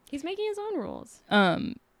he's making his own rules.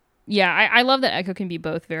 Yeah, I love that Echo can be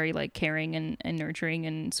both very like caring and nurturing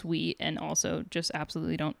and sweet, and also just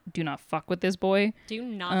absolutely do not fuck with this boy. Do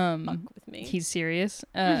not fuck with me. He's serious.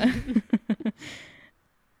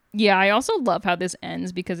 Yeah, I also love how this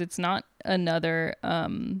ends, because it's not another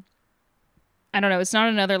I don't know, it's not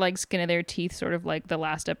another like skin of their teeth sort of like the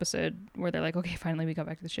last episode where they're like, okay, finally we got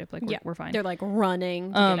back to the ship, like we're fine. They're like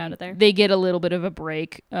running to get out of there. They get a little bit of a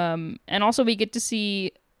break, and also we get to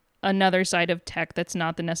see another side of Tech that's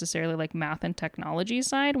not the necessarily like math and technology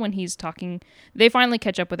side. When he's talking, they finally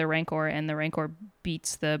catch up with the Rancor, and the Rancor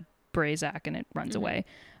beats the Brazak, and it runs away.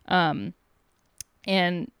 And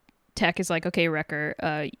Tech is like, okay,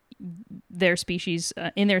 Wrecker, their species,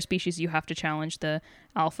 in their species, you have to challenge the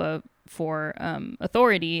Alpha for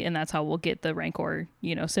authority, and that's how we'll get the Rancor,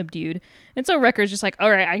 subdued. And so Wrecker's just like,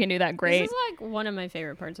 all right, I can do that. Great. This is like one of my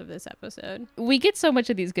favorite parts of this episode. We get so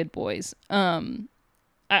much of these good boys.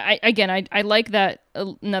 I like that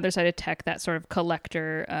another side of Tech, that sort of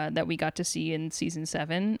collector that we got to see in season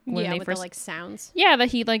 7 when they with first the, like sounds. Yeah, that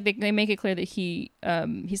he like they make it clear that he's a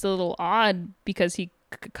little odd because he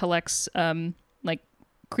collects like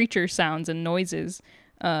creature sounds and noises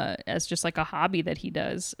as just like a hobby that he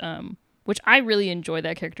does, which I really enjoy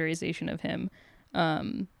that characterization of him.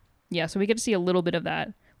 Yeah, so we get to see a little bit of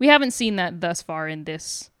that. We haven't seen that thus far in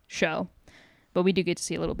this show, but we do get to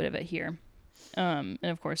see a little bit of it here. And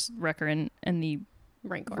of course, Wrecker and the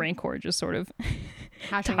Rancor just sort of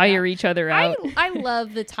tire each other out. I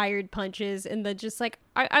love the tired punches and the just like,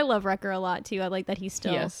 I love Wrecker a lot too. I like that he's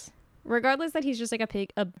still, regardless that he's just like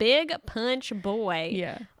a big punch boy.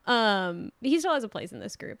 Yeah. He still has a place in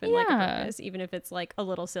this group and like a purpose, even if it's like a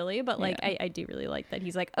little silly, but like I do really like that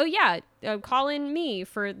he's like, oh yeah, call in me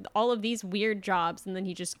for all of these weird jobs, and then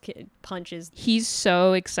he just punches. He's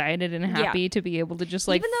so excited and happy to be able to just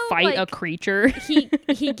like fight a creature.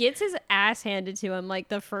 he gets his ass handed to him like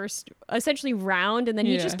the first essentially round, and then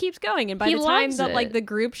he just keeps going, and by the time that like the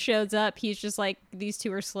group shows up, he's just like, these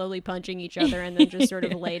two are slowly punching each other and then just sort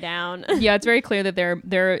of lay down. Yeah, it's very clear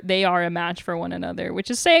that they are a match for one another,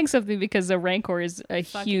 which is saying something because the Rancor is a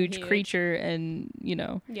huge creature, and you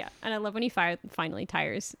know. Yeah, and I love when he finally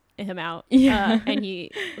tires him out. And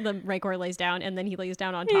the Rancor lays down, and then he lays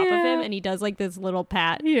down on top of him, and he does like this little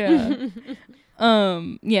pat.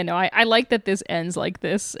 I like that this ends like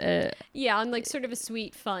this. On like sort of a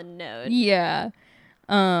sweet, fun note.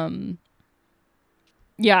 I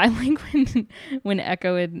like when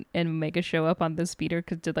Echo and Omega show up on the speeder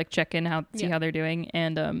to like check in see how they're doing,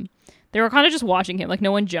 and they were kind of just watching him. Like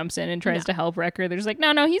no one jumps in and tries to help Wrecker. They're just like,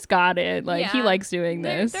 no, he's got it. Like he likes doing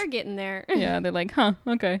this. They're getting there. They're like, huh,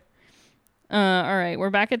 okay. All right, we're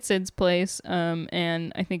back at Sid's place,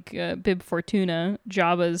 and I think Bib Fortuna,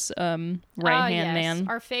 Jabba's right-hand man,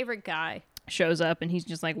 our favorite guy, shows up, and he's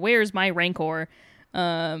just like, where's my Rancor?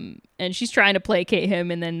 And she's trying to placate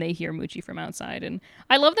him, and then they hear Moochie from outside, and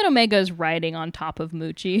I love that Omega is riding on top of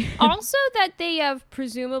Moochie. Also that they have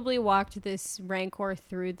presumably walked this Rancor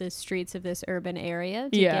through the streets of this urban area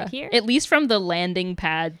to get here, at least from the landing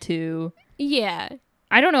pad to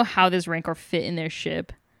I don't know how this Rancor fit in their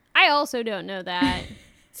ship. I also don't know that.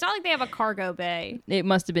 It's not like they have a cargo bay. It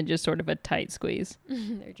must have been just sort of a tight squeeze.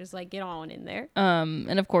 They're just like, get on in there.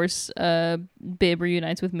 And of course, Bib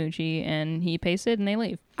reunites with Moochie, and he pays Sid, and they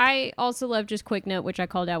leave. I also love, just quick note, which I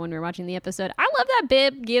called out when we were watching the episode, I love that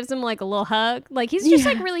Bib gives him like a little hug. Like he's just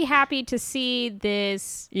like really happy to see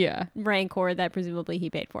this Rancor that presumably he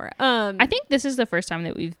paid for. I think this is the first time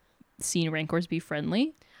that we've seen Rancors be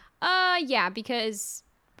friendly. Because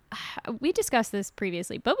we discussed this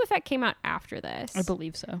previously. Boba Fett came out after this. I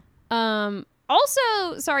believe so.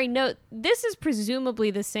 Also, sorry, note, this is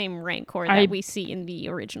presumably the same Rancor that we see in the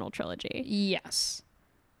original trilogy. Yes.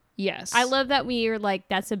 I love that we are like,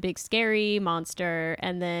 that's a big scary monster,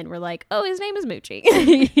 and then we're like, oh, his name is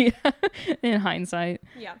Moochie. In hindsight.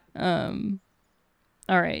 All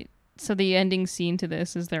right. So the ending scene to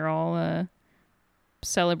this is they're all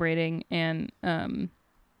celebrating, and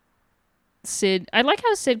Sid, I like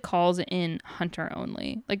how Sid calls in Hunter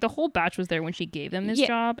only. Like the whole batch was there when she gave them this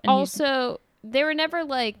job. And also, they were never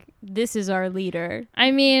like, this is our leader. I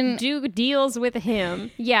mean, do deals with him.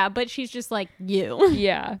 But she's just like,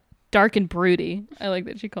 you. Dark and broody. I like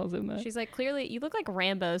that she calls him that. She's like, clearly, you look like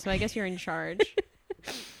Rambo, so I guess you're in charge.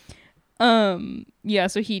 So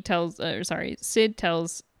Sid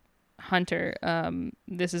tells Hunter,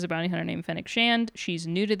 this is a bounty hunter named Fennec Shand. She's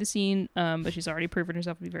new to the scene, but she's already proven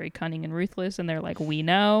herself to be very cunning and ruthless, and they're like, we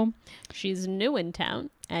know. She's new in town,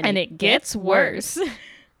 and it gets worse.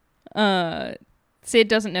 Sid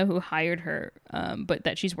doesn't know who hired her, but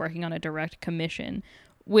that she's working on a direct commission,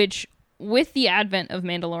 which, with the advent of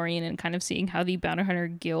Mandalorian and kind of seeing how the Bounty Hunter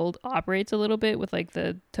Guild operates a little bit with like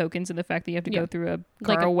the tokens and the fact that you have to go through a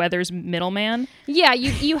Carl Weathers middleman.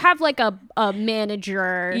 You have like a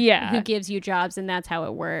manager who gives you jobs, and that's how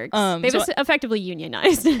it works. They've effectively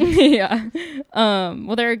unionized.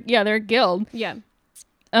 Well, they're a guild.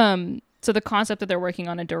 So the concept that they're working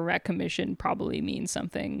on a direct commission probably means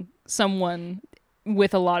something. Someone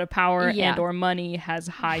with a lot of power and or money has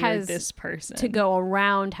hired this person to go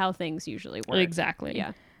around how things usually work. Exactly.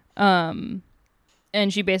 And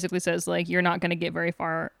she basically says, like, you're not going to get very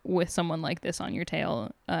far with someone like this on your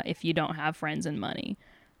tail if you don't have friends and money.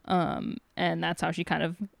 And that's how she kind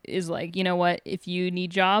of is like, you know what, if you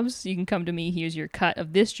need jobs, you can come to me. Here's your cut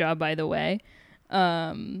of this job, by the way.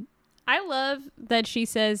 I love that she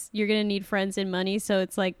says you're going to need friends and money, so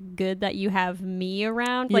it's like good that you have me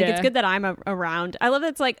around. Like it's good that I'm around. I love that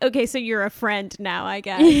it's like, okay, so you're a friend now, I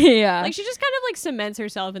guess. Like she just kind of like cements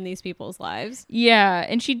herself in these people's lives.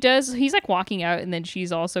 And she does. He's like walking out, and then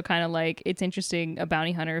she's also kind of like, it's interesting, a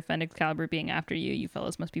bounty hunter of Fennec caliber being after you. You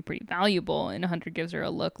fellas must be pretty valuable. And Hunter gives her a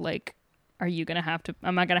look like, am I going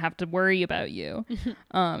to have to worry about you?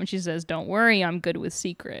 And she says, don't worry, I'm good with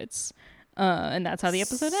secrets. And that's how the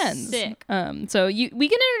episode ends. Sick. So we get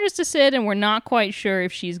introduced to Sid, and we're not quite sure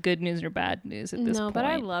if she's good news or bad news at this point. No, but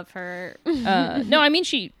I love her. No, I mean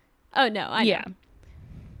she. Oh no, I know.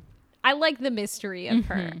 I like the mystery of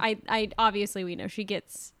her. I obviously we know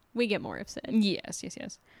we get more of Sid. Yes.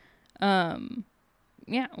 Well,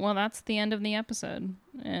 that's the end of the episode.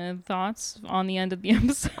 Thoughts on the end of the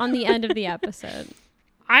episode? On the end of the episode.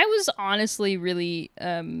 I was honestly really,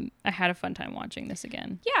 I had a fun time watching this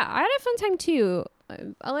again. Yeah, I had a fun time too.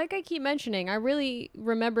 Like I keep mentioning, I really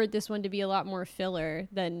remembered this one to be a lot more filler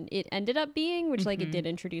than it ended up being, which like it did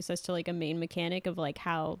introduce us to like a main mechanic of like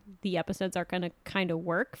how the episodes are going to kind of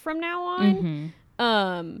work from now on.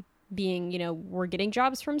 Being, you know, we're getting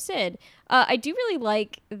jobs from Sid. I do really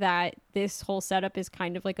like that this whole setup is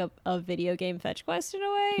kind of like a video game fetch quest in a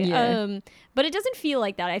way. Yeah. But it doesn't feel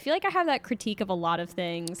like that. I feel like I have that critique of a lot of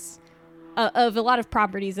things, of a lot of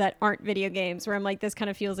properties that aren't video games, where I'm like, this kind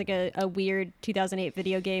of feels like a weird 2008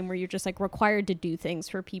 video game where you're just like required to do things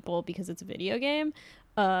for people because it's a video game.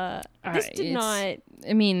 This did not.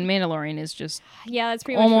 I mean, Mandalorian is just that's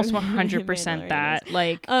pretty almost much 100% that.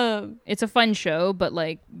 Like, it's a fun show, but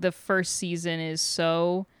like the first season is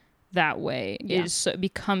so that way. It is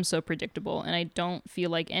becomes so predictable, and I don't feel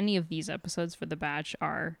like any of these episodes for The Batch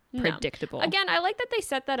are predictable. No. Again, I like that they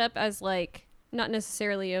set that up as like not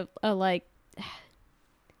necessarily a like.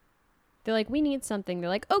 They're like, we need something.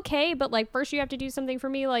 They're like, okay, but like first you have to do something for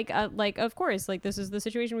me. Like of course, like this is the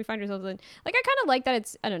situation we find ourselves in. Like I kind of like that.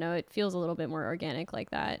 It's, I don't know, it feels a little bit more organic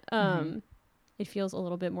like that. It feels a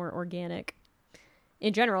little bit more organic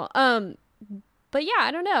in general. But yeah,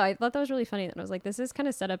 I don't know. I thought that was really funny. That I was like, this is kind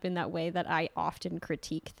of set up in that way that I often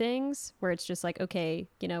critique things, where it's just like, okay,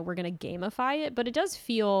 you know, we're gonna gamify it, but it does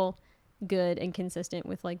feel good and consistent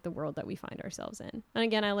with like the world that we find ourselves in. And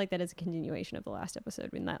again, I like that as a continuation of the last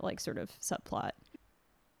episode in that like sort of subplot.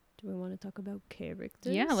 Do we want to talk about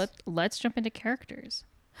characters? Yeah, let's jump into characters.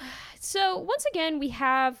 So once again, we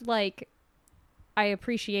have like, I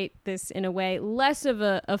appreciate this in a way, less of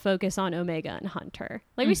a focus on Omega and Hunter.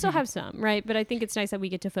 Like we still have some, right? But I think it's nice that we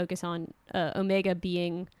get to focus on Omega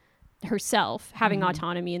being herself, having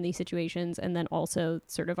autonomy in these situations, and then also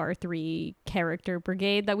sort of our 3 character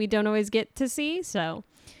brigade that we don't always get to see. So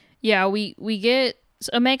yeah, we get, so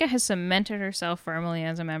Omega has cemented herself firmly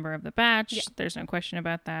as a member of the Batch. Yeah. There's no question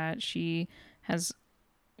about that. She's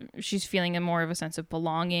feeling more of a sense of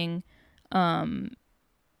belonging, and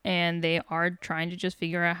they are trying to just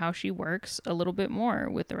figure out how she works a little bit more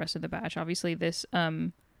with the rest of the Batch. Obviously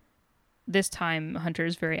this time Hunter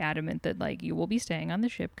is very adamant that like, you will be staying on the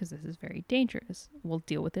ship because this is very dangerous. We'll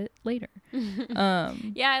deal with it later.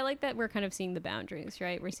 Yeah, I like that we're kind of seeing the boundaries,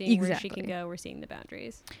 right? We're seeing where she can go. We're seeing the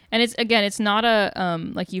boundaries. And it's not a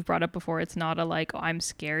like you've brought up before, it's not a like, oh, I'm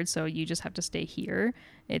scared so you just have to stay here.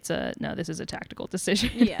 It's a no, this is a tactical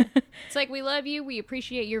decision. Yeah. It's like, we love you, we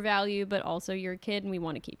appreciate your value, but also you're a kid and we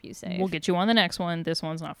want to keep you safe. We'll get you on the next one. This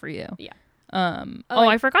one's not for you. Yeah.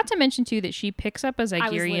 I forgot to mention too that she picks up a Zygerian, I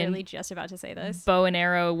was literally just about to say this, bow and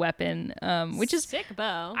arrow weapon, which is sick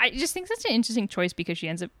bow. I just think such an interesting choice because she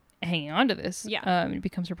ends up hanging on to this. Yeah. It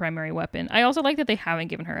becomes her primary weapon. I also like that they haven't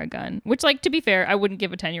given her a gun, which, like, to be fair, I wouldn't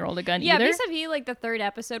give a 10-year-old a gun either. Yeah, vis-a-vis like the 3rd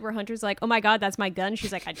episode where Hunter's like, oh my god, that's my gun.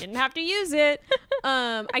 She's like, I didn't have to use it.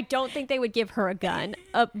 I don't think they would give her a gun,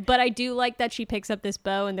 but I do like that she picks up this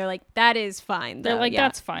bow and they're like, that is fine though. They're like,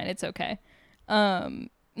 that's fine, it's okay.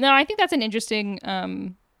 No, I think that's an interesting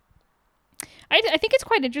I think it's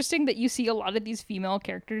quite interesting that you see a lot of these female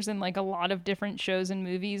characters in like a lot of different shows and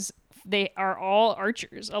movies. They are all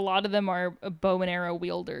archers. A lot of them are bow and arrow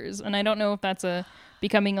wielders, and I don't know if that's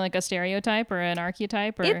becoming like a stereotype or an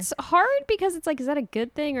archetype. Or it's hard because it's like, is that a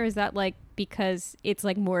good thing, or is that like because it's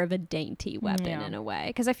like more of a dainty weapon in a way?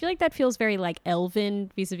 Because I feel like that feels very like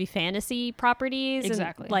elven vis-a-vis fantasy properties.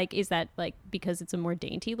 Exactly. And like, is that like because it's a more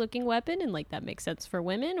dainty looking weapon and like that makes sense for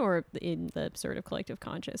women, or in the sort of collective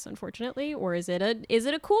conscious, unfortunately, or is it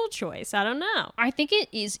a cool choice? I don't know. I think it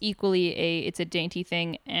is equally it's a dainty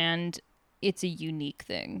thing and it's a unique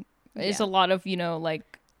thing. It's a lot of,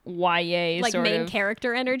 like YA like sort main of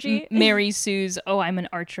character energy. Mary Sue's, oh, I'm an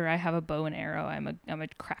archer, I have a bow and arrow, I'm a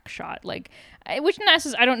crack shot, like, which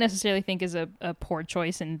I don't necessarily think is a poor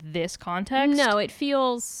choice in this context. No, it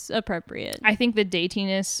feels appropriate. I think the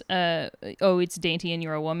daintiness, it's dainty and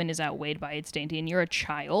you're a woman, is outweighed by it's dainty and you're a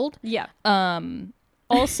child. Yeah.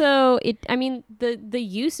 Also, the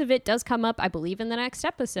use of it does come up, I believe, in the next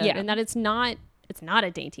episode, and that it's not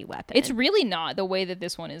a dainty weapon. It's really not, the way that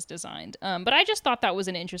this one is designed. But I just thought that was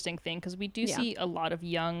an interesting thing because we do see a lot of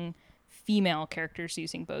young female characters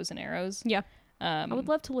using bows and arrows. Yeah. I would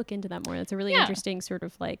love to look into that more. That's a really interesting sort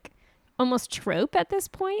of like almost trope at this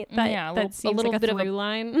point. That seems like a through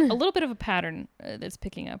line. A little bit of a pattern that's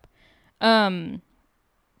picking up.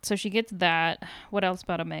 So she gets that. What else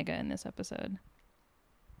about Omega in this episode?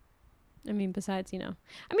 I mean, besides,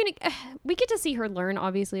 we get to see her learn,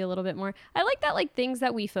 obviously, a little bit more. I like that, like, things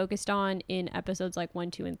that we focused on in episodes like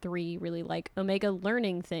 1, 2, and 3, really, like, Omega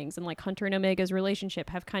learning things, and, like, Hunter and Omega's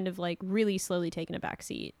relationship have kind of, like, really slowly taken a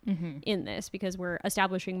backseat in this, because we're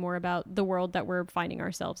establishing more about the world that we're finding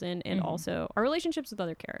ourselves in, and also our relationships with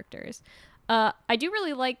other characters. I do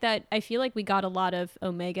really like that. I feel like we got a lot of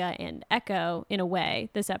Omega and Echo, in a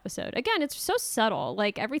way, this episode. Again, it's so subtle.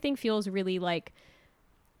 Like, everything feels really, like,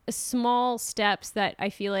 small steps that I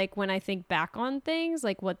feel like when I think back on things,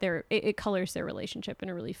 like what it colors their relationship in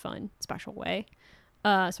a really fun, special way. So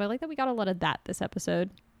I like that we got a lot of that this episode.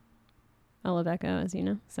 I love Echo, as you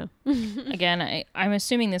know. So again, I'm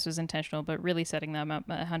assuming this was intentional, but really setting them up,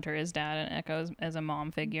 Hunter as dad and Echo as a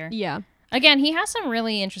mom figure. Yeah. Again, he has some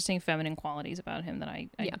really interesting feminine qualities about him that I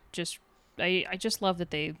just love that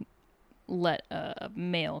they let a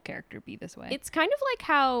male character be this way. It's kind of like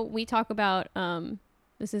how we talk about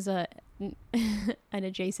this is an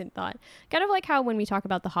adjacent thought. Kind of like how when we talk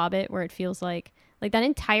about The Hobbit, where it feels like that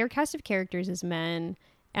entire cast of characters is men,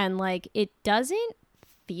 and like it doesn't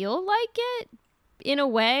feel like it in a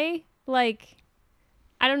way. Like,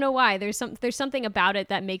 I don't know why. There's something about it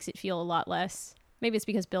that makes it feel a lot less. Maybe it's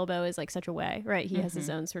because Bilbo is like such a way, right? He has his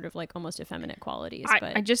own sort of like almost effeminate qualities.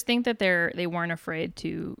 But I just think that they weren't afraid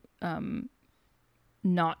to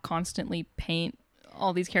not constantly paint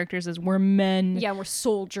all these characters as we're men. Yeah, we're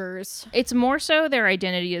soldiers. It's more so their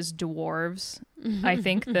identity as dwarves. I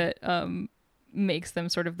think that makes them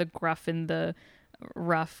sort of the gruff and the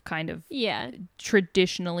rough kind of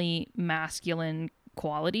traditionally masculine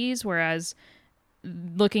qualities, whereas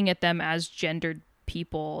looking at them as gendered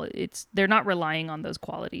people, they're not relying on those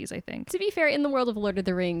qualities, I think. To be fair, in the world of Lord of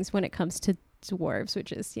the Rings, when it comes to dwarves,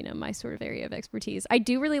 which is, my sort of area of expertise, I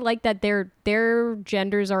do really like that their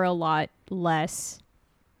genders are a lot less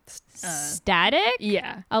static.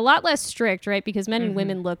 Yeah. A lot less strict, right? Because men and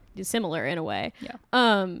women look similar in a way. Yeah.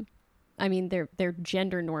 I mean, their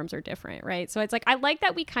gender norms are different, right? So it's like, I like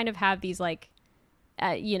that we kind of have these like,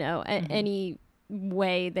 any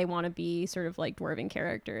way they want to be sort of like dwarven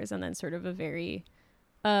characters, and then sort of a very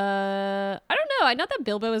I don't know, not that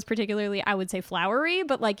Bilbo is particularly, I would say, flowery,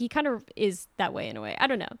 but like he kind of is that way in a way. I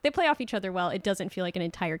don't know, they play off each other well. It doesn't feel like an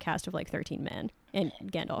entire cast of like 13 men and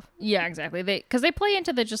Gandalf. Yeah, exactly. Because they play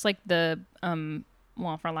into the just like the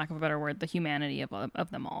well, for lack of a better word, the humanity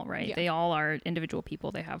of them all, right? Yeah. They all are individual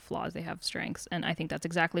people. They have flaws, they have strengths, and I think that's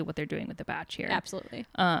exactly what they're doing with the Batch here. Absolutely.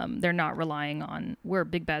 They're not relying on we're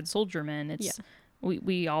big bad soldier men. It's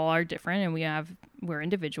we all are different, and we're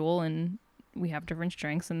individual, and we have different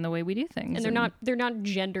strengths in the way we do things. And they're not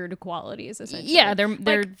gendered qualities, essentially. Yeah,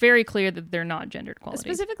 they're very clear that they're not gendered qualities.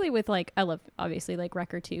 Specifically with like, I love obviously like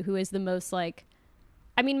Wrecker too, who is the most like,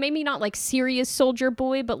 I mean, maybe not like serious soldier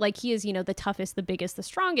boy, but like he is, the toughest, the biggest, the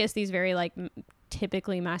strongest, these very like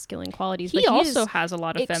typically masculine qualities. He also has a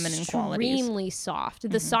lot of feminine qualities. Extremely soft.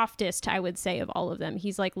 The softest, I would say, of all of them.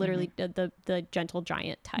 He's like literally the gentle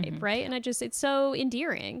giant type, right? And it's so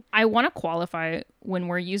endearing. I want to qualify when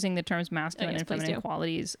we're using the terms masculine and feminine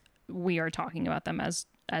qualities, we are talking about them as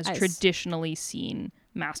traditionally seen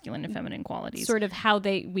masculine and feminine qualities. Sort of how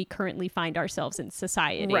we currently find ourselves in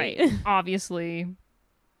society. Right. Obviously,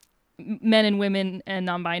 men and women and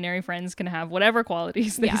non-binary friends can have whatever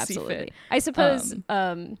qualities they see fit. I suppose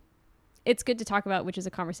it's good to talk about, which is a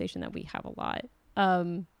conversation that we have a lot,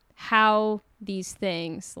 how these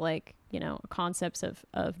things like, concepts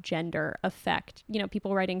of gender affect,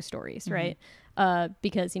 people writing stories, right?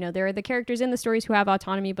 Because, there are the characters in the stories who have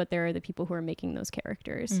autonomy, but there are the people who are making those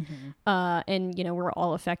characters. And, we're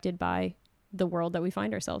all affected by the world that we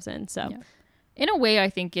find ourselves in. So in a way, I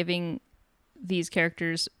think giving these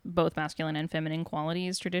characters both masculine and feminine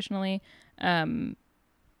qualities traditionally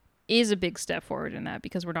is a big step forward in that,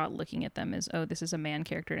 because we're not looking at them as, oh, this is a man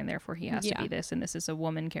character and therefore he has to be this, and this is a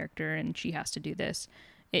woman character and she has to do this.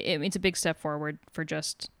 It's a big step forward for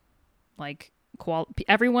just like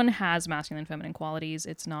everyone has masculine and feminine qualities.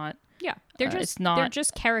 It's not they're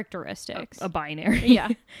just characteristics, a binary. Yeah.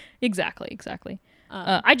 exactly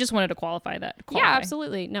I just wanted to qualify that. Yeah,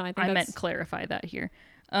 absolutely. No, I think I meant clarify that here.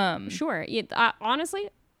 Sure. Honestly,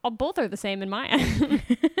 both are the same in my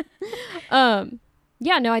eye.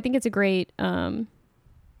 Yeah, no, I think it's a great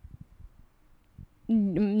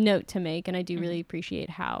note to make, and I do really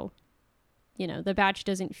appreciate how, the Batch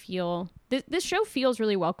doesn't feel this show feels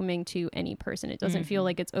really welcoming to any person. It doesn't feel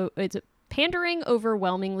like it's pandering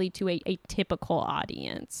overwhelmingly to a typical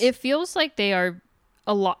audience. It feels like they are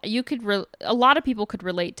a lot. A lot of people could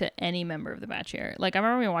relate to any member of the Batch here. Like, I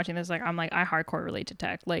remember me watching this, like, I hardcore relate to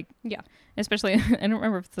Tech. Like, yeah, especially I don't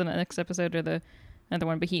remember if it's the next episode or the another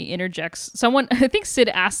one, but he interjects someone. I think Sid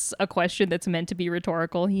asks a question that's meant to be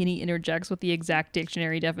rhetorical, and he interjects with the exact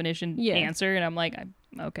dictionary definition answer, and I'm like,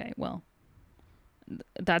 okay, well,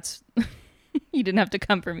 that's you didn't have to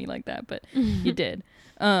come for me like that, but you did.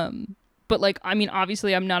 But like, I mean,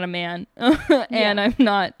 obviously I'm not a man and I'm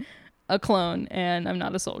not a clone and I'm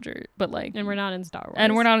not a soldier, but like, and we're not in Star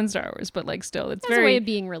Wars, but like still it's That's a way of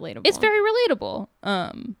being relatable. It's very relatable.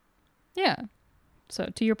 Yeah. So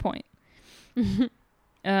to your point. I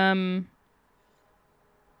mean,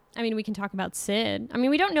 we can talk about Sid. I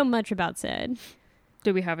mean, we don't know much about Sid.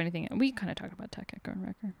 Do we have anything? We kind of talked about Tech Echo and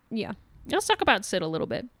Wrecker. Yeah. Let's talk about Sid a little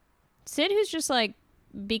bit. Sid, who's just like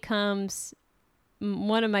becomes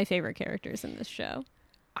one of my favorite characters in this show.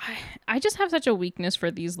 I just have such a weakness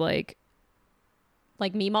for these like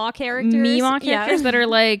Meemaw characters that are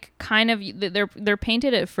like kind of they're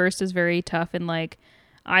painted at first as very tough and like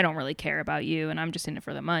I don't really care about you and I'm just in it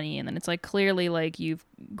for the money, and then it's like clearly like you've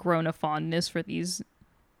grown a fondness for these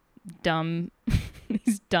dumb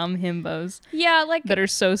himbos. Yeah, like that are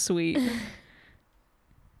so sweet.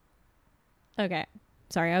 Okay.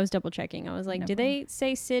 Sorry, I was double checking. I was like, do they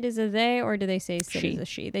say Sid is a they or do they say Sid is a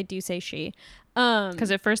she? They do say she.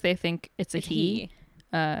 Because at first they think it's a he.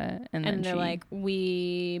 And then they're like,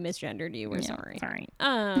 we misgendered you. We're sorry. Sorry.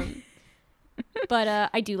 But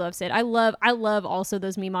I do love Sid. I love also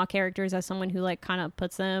those Meemaw characters as someone who like kind of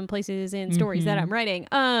puts them places in stories that I'm writing.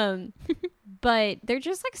 But they're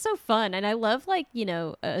just like so fun, and I love like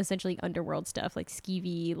essentially underworld stuff like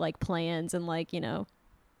skeevy like plans and like I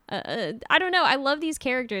don't know. I love these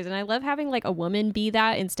characters, and I love having like a woman be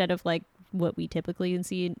that instead of like what we typically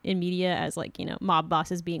see in media as like mob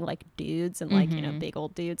bosses being like dudes and like big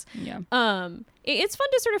old dudes. Yeah. It's fun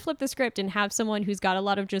to sort of flip the script and have someone who's got a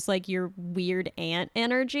lot of just like your weird aunt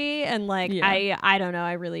energy, and like I don't know,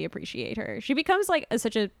 I really appreciate her. She becomes like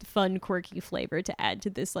such a fun quirky flavor to add to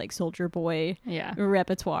this like soldier boy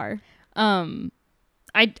repertoire.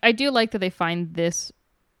 I do like that they find this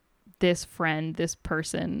friend, this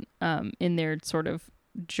person in their sort of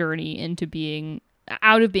journey into being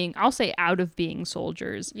out of being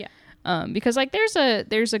soldiers. Yeah. Because like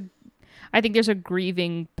I think there's a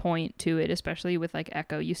grieving point to it, especially with like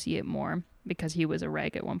Echo. You see it more because he was a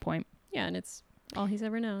reg at one point. Yeah, and it's all he's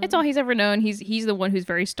ever known. It's all he's ever known. He's the one who's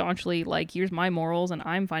very staunchly like, here's my morals and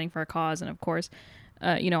I'm fighting for a cause, and of course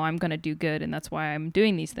I'm gonna do good, and that's why I'm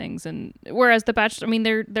doing these things. And whereas the Batch, I mean,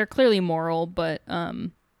 they're clearly moral, but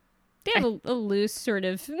they have a loose sort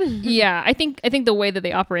of yeah, I think the way that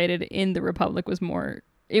they operated in the Republic was more,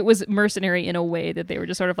 it was mercenary in a way that they were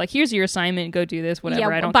just sort of like, here's your assignment, go do this, whatever.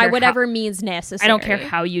 Yeah, I don't by care whatever means necessary. I don't care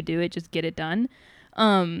how you do it, just get it done.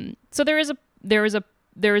 So there is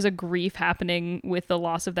a grief happening with the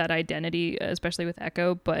loss of that identity, especially with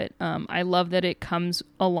Echo, but I love that it comes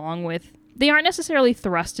along with, they aren't necessarily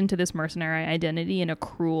thrust into this mercenary identity in a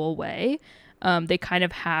cruel way. They kind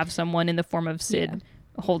of have someone in the form of Sid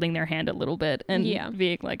holding their hand a little bit and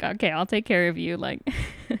being like, okay, I'll take care of you. Like,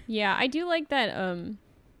 yeah, I do like that.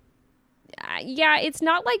 It's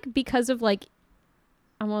not like because of like,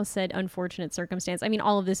 I almost said unfortunate circumstance. I mean,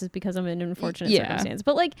 all of this is because of an unfortunate circumstance,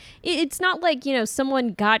 but like, it's not like,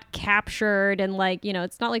 someone got captured and like,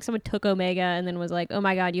 it's not like someone took Omega and then was like, oh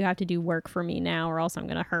my God, you have to do work for me now or else I'm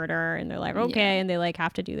going to hurt her. And they're like, okay. And they like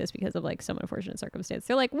have to do this because of like some unfortunate circumstance.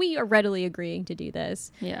 They're like, we are readily agreeing to do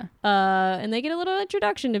this. Yeah. And they get a little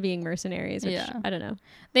introduction to being mercenaries, which I don't know.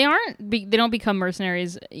 They don't become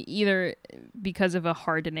mercenaries either because of a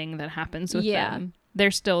hardening that happens with them. They're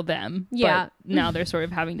still them, but now they're sort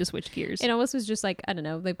of having to switch gears. It almost was just like, I don't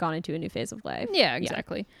know, they've gone into a new phase of life. Yeah,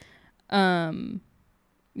 exactly.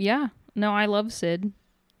 Yeah. No, I love Sid.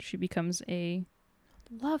 She becomes a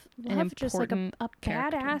love just like a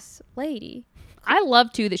badass lady. I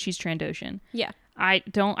love too that she's Trandoshan. Yeah. I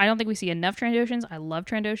don't think we see enough Trandoshans. I love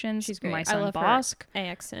Trandoshans. She's great. My son I love Bosk. Her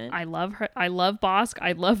accent. I love her. I love Bosk.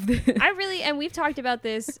 I love this. And we've talked about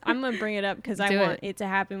this. I'm gonna bring it up because I want it to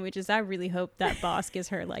happen, which is I really hope that Bosk is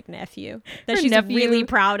her like nephew that she's really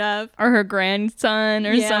proud of, or her grandson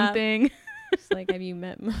or something. Just like, have you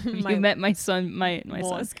met my son? My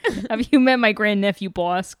son. Have you met my grandnephew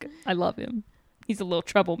Bosk? I love him. He's a little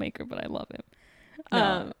troublemaker, but I love him.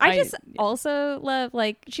 No, I just also love,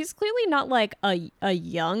 like, she's clearly not like a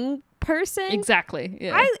young person. Exactly.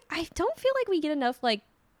 Yeah. I don't feel like we get enough like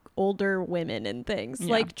older women and things.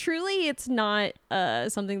 Yeah. Like, truly, it's not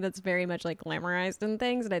something that's very much like glamorized and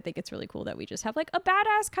things. And I think it's really cool that we just have like a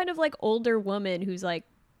badass kind of like older woman who's like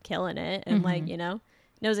killing it and like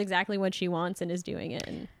knows exactly what she wants and is doing it.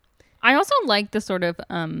 And I also like the sort of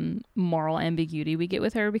moral ambiguity we get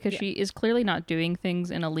with her, because she is clearly not doing things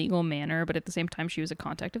in a legal manner, but at the same time she was a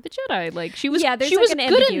contact of the Jedi. Like she was, there's she like was an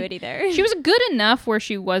ambiguity there. She was good enough where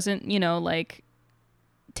she wasn't, you know, like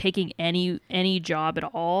taking any job at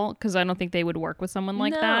all, because I don't think they would work with someone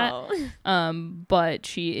like that. But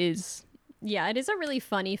she is. Yeah, it is a really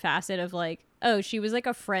funny facet of like, oh, she was like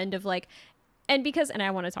a friend of like. And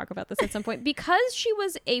I want to talk about this at some point, because she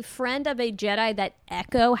was a friend of a Jedi that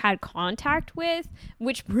Echo had contact with,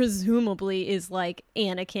 which presumably is like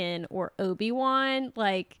Anakin or Obi-Wan,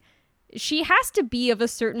 like she has to be of a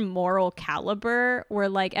certain moral caliber, or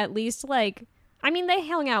like at least like, I mean, they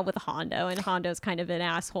hung out with Hondo, and Hondo's kind of an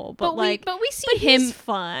asshole, but we see him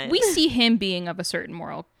fun. We see him being of a certain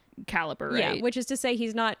moral caliber, right? Yeah, which is to say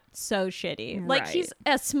he's not so shitty. Like he's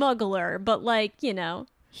a smuggler, but like, you know.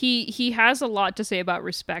 He has a lot to say about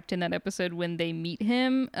respect in that episode when they meet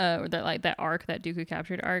him, or that arc, that Dooku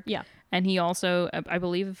captured arc. Yeah. And he also, I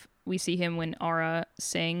believe we see him when Aura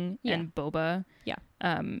sang and Boba. Yeah.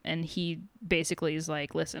 And he basically is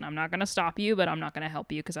like, listen, I'm not going to stop you, but I'm not going to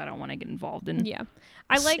help you because I don't want to get involved in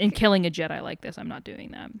in killing a Jedi like this. I'm not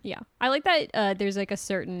doing that. Yeah. I like that there's like a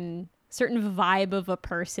certain vibe of a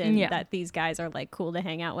person that these guys are like cool to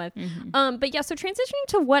hang out with. But yeah, so transitioning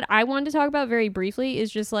to what I wanted to talk about very briefly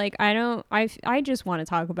is just like, I just want to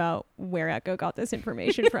talk about where Echo got this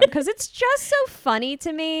information from, because it's just so funny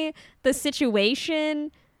to me, the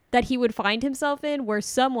situation that he would find himself in where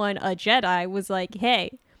someone, a Jedi, was like,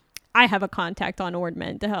 hey, I have a contact on Ord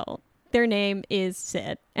Mantell. Their name is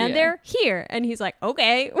Sid, and they're here. And he's like,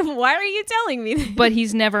 okay, why are you telling me this? But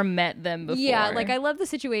he's never met them before. Yeah, like, I love the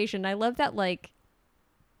situation. I love that, like,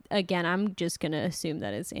 again, I'm just going to assume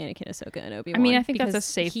that it's Anakin, Ahsoka, and Obi-Wan. I mean, I think that's a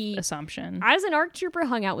safe assumption. As an ARC trooper,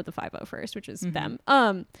 hung out with the 501st first, which is them.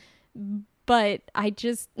 But I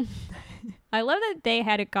just, I love that they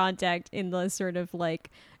had a contact in the sort of, like,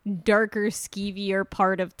 darker, skeevier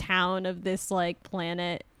part of town of this, like,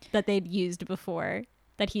 planet that they'd used before,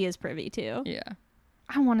 that he is privy to. Yeah.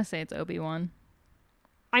 I want to say it's Obi-Wan.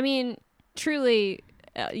 I mean, truly,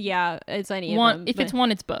 it's any of them. If it's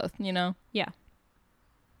one, it's both, you know? Yeah.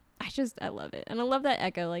 I love it. And I love that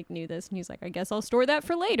Echo, like, knew this, and he's like, I guess I'll store that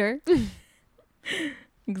for later.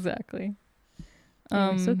 Exactly.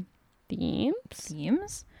 So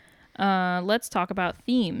themes? Let's talk about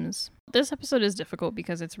themes. This episode is difficult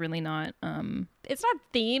because it's really not... It's not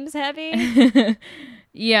themes heavy.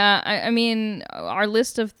 Yeah, I mean, our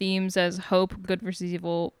list of themes as hope, good versus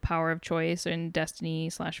evil, power of choice, and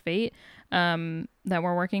destiny/fate that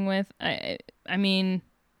we're working with. I mean,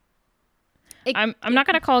 I'm not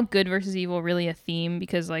gonna call good versus evil really a theme,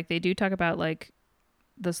 because like they do talk about like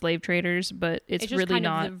the slave traders, but it's just really kind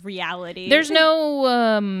not of the reality. There's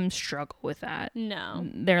no struggle with that. No,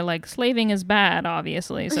 they're like, slaving is bad,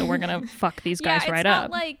 obviously, so we're gonna fuck these guys right up.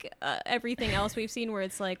 It's not like everything else we've seen where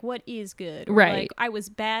it's like, what is good? Or right. Like, I was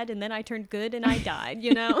bad and then I turned good and I died,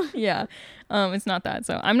 you know? Yeah. It's not that.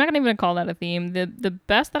 So I'm not gonna even call that a theme. The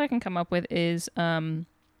best that I can come up with is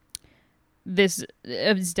this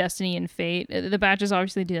destiny and fate. The Batch is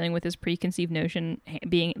obviously dealing with this preconceived notion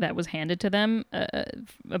that was handed to them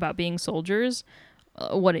about being soldiers,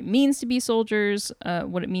 what it means to be soldiers,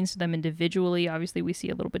 what it means to them individually. Obviously, we see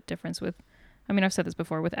a little bit difference with, I mean, I've said this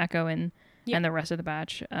before, with Echo and the rest of the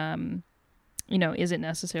Batch. You know, is it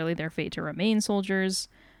necessarily their fate to remain soldiers?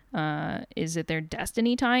 Is it their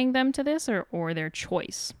destiny tying them to this, or their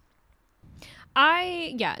choice?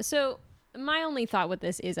 So my only thought with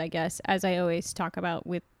this is, I guess, as I always talk about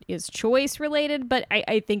is choice related, but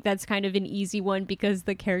I think that's kind of an easy one because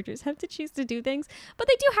the characters have to choose to do things, but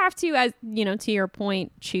they do have to, as you know, to your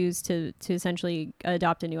point, choose to essentially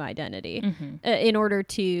adopt a new identity in order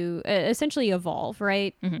to essentially evolve,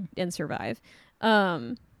 right? And survive.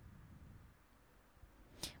 Like,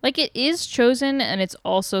 it is chosen, and it's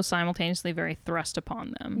also simultaneously very thrust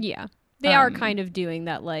upon them. Yeah. They are kind of doing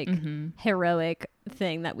that, like, heroic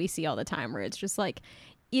thing that we see all the time, where it's just like,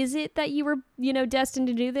 is it that you were, you know, destined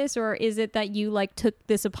to do this, or is it that you, like, took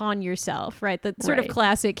this upon yourself, right? The sort of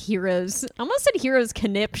classic heroes, I almost said hero's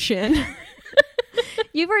conniption.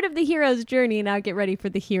 You've heard of the hero's journey, now get ready for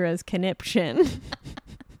the hero's conniption.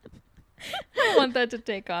 I want that to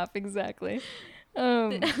take off, exactly. I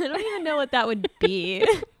don't even know what that would be.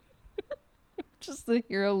 Just the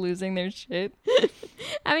hero losing their shit.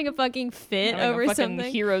 Having a fucking fit over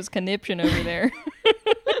something. Hero's conniption over there.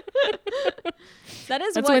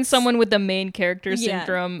 That's when someone with the main character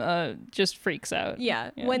syndrome just freaks out. Yeah.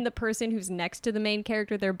 When the person who's next to the main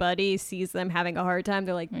character, their buddy, sees them having a hard time,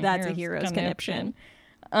 they're like, that's a hero's conniption.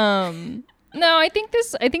 No, I think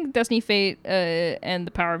Destiny, Fate, and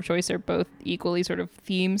the Power of Choice are both equally sort of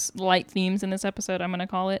light themes in this episode, I'm going to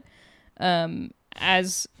call it.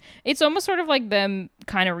 As it's almost sort of like them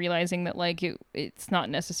kind of realizing that like it's not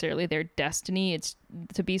necessarily their destiny, it's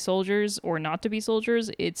to be soldiers or not to be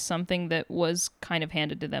soldiers. It's something that was kind of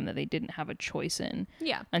handed to them that they didn't have a choice in.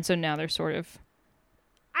 Yeah. And so now they're sort of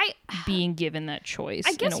being given that choice.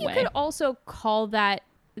 I guess in a you way. could also call that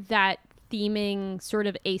theming sort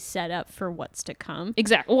of a setup for what's to come.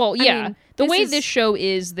 Exactly. Well, yeah. I mean, the way this show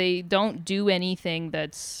is, they don't do anything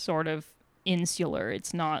that's sort of insular.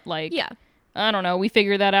 It's not like, I don't know, we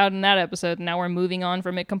figured that out in that episode and now we're moving on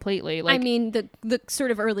from it completely. Like, I mean, the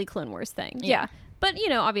sort of early Clone Wars thing. Yeah. But, you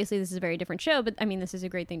know, obviously this is a very different show, but I mean, this is a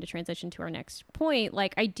great thing to transition to our next point.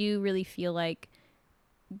 Like, I do really feel like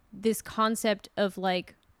this concept of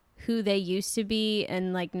like who they used to be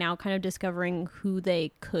and like now kind of discovering who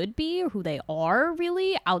they could be or who they are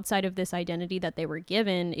really outside of this identity that they were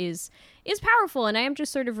given is powerful. And I am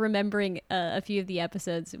just sort of remembering a few of the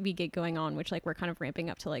episodes we get going on, which like we're kind of ramping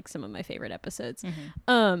up to like some of my favorite episodes.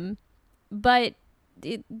 But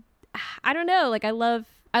I don't know, like I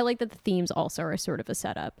like that the themes also are sort of a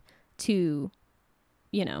setup to,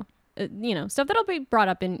 you know, stuff that'll be brought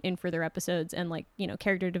up in further episodes and like, you know,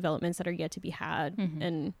 character developments that are yet to be had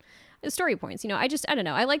and story points. You know, I don't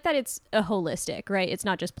know. I like that it's a holistic, right? It's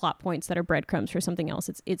not just plot points that are breadcrumbs for something else.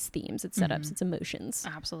 It's themes, it's setups, it's emotions.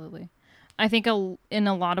 Absolutely. I think in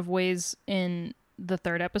a lot of ways in the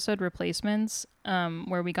third episode, Replacements,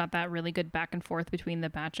 where we got that really good back and forth between the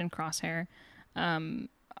Batch and Crosshair,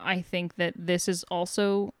 I think that this is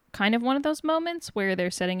also kind of one of those moments where they're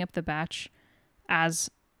setting up the Batch as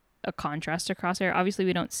a contrast to Crosshair. Obviously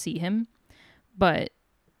we don't see him, but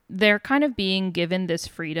they're kind of being given this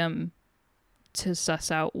freedom to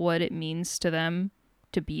suss out what it means to them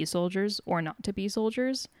to be soldiers or not to be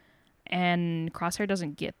soldiers, and Crosshair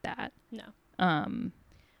doesn't get that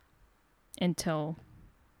until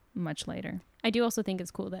much later. I do also think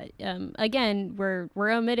it's cool that again we're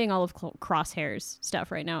omitting all of Crosshair's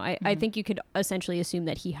stuff right now. I think you could essentially assume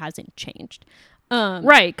that he hasn't changed.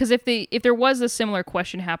 Right, because if there was a similar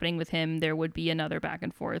question happening with him, there would be another back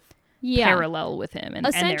and forth parallel with him, and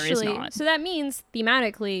there is not. So that means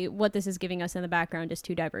thematically what this is giving us in the background is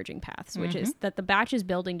two diverging paths, which is that the Batch is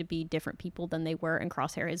building to be different people than they were, and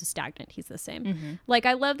Crosshair is stagnant. He's the same. Like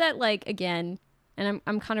I love that, like again, and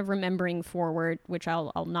I'm kind of remembering forward, which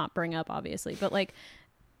I'll not bring up obviously, but like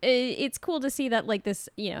it's cool to see that like this,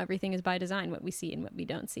 you know, everything is by design, what we see and what we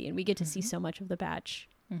don't see, and we get to see so much of the Batch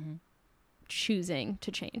choosing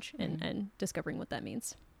to change and discovering what that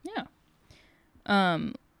means.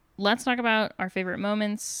 Let's talk about our favorite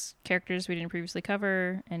moments, characters we didn't previously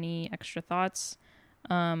cover. Any extra thoughts?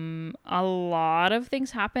 A lot of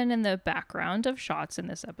things happen in the background of shots in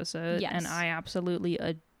this episode, and I absolutely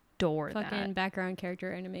adore that. Fucking background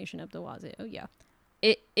character animation up the wazoo. Oh yeah.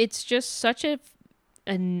 It's just such a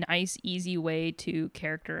nice, easy way to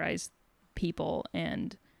characterize people,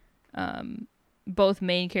 and both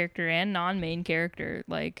main character and non-main character.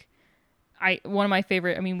 Like one of my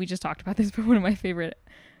favorite, I mean, we just talked about this, but one of my favorite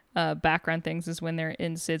background things is when they're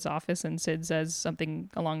in Sid's office and Sid says something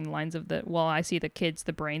along the lines of I see the kids,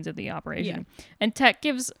 the brains of the operation. And Tech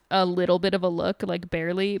gives a little bit of a look, like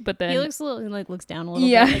barely, but then he looks down a little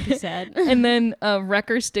bit, like you said. And then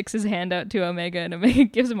Wrecker sticks his hand out to Omega, and Omega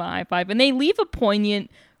gives him a high five, and they leave a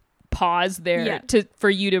poignant pause there for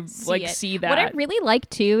you to see that. What I really like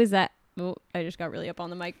too is that I just got really up on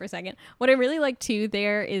the mic for a second. What I really like too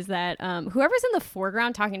there is that whoever's in the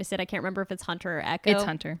foreground talking to Sid, I can't remember if it's Hunter or Echo. It's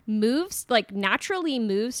Hunter. Naturally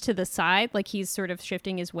moves to the side, like he's sort of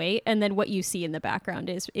shifting his weight, and then what you see in the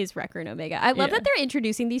background is Wrecker and Omega. I love that they're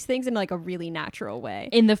introducing these things in like a really natural way.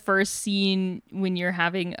 In the first scene, when you're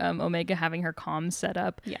having Omega having her comms set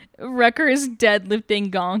up, Wrecker is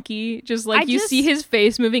deadlifting Gonki, just like you see his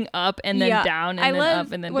face moving up and then down and then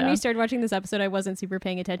up and then when down. we started watching this episode, I wasn't super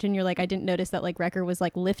paying attention. You're like, I didn't notice that like Wrecker was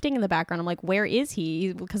like lifting in the background. I'm like, where is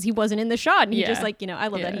he? Because he wasn't in the shot, and he just like, you know, I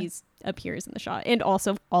love that he's appears in the shot, and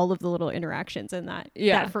also all of the little interactions in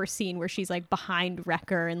that first scene where she's like behind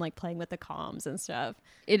Wrecker and like playing with the comms and stuff.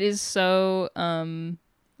 It is so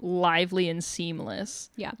lively and seamless.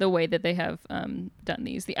 The way that they have done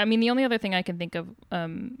these. The only other thing I can think of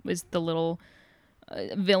is the little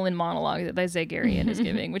villain monologue that Zagarian is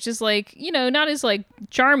giving, which is like, you know, not as like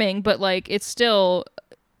charming, but like it's still.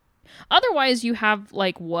 Otherwise, you have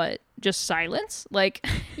like just silence, like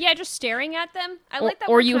just staring at them. I like that.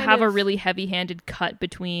 Or you have a really heavy-handed cut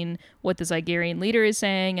between what the Zygerian leader is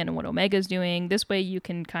saying and what Omega's doing. This way, you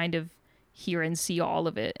can kind of hear and see all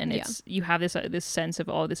of it, and it's you have this this sense of,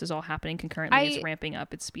 oh, this is all happening concurrently. It's ramping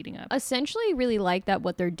up, it's speeding up. Essentially really like that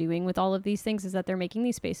what they're doing with all of these things is that they're making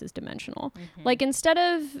these spaces dimensional. Like instead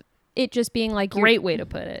of it just being like, great way to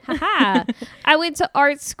put it. Haha. I went to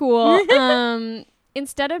art school.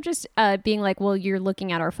 Instead of just being like, well, you're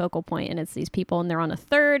looking at our focal point and it's these people and they're on a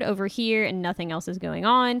third over here and nothing else is going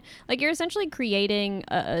on. Like you're essentially creating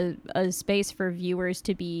a space for viewers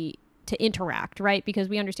to interact, right? Because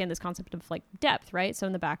we understand this concept of like depth, right? So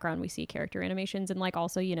in the background we see character animations, and like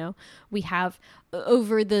also, you know, we have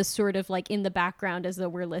over the sort of like in the background as though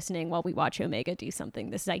we're listening while we watch Omega do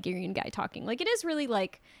something, this Zygerian guy talking. Like it is really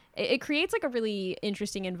like it creates like a really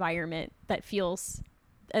interesting environment that feels,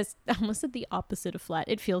 as almost at the opposite of flat,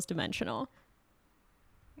 it feels dimensional.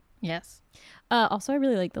 Yes. Also, I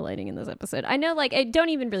really like the lighting in this episode. I know, like, I don't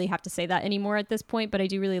even really have to say that anymore at this point, but I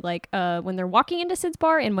do really like when they're walking into Sid's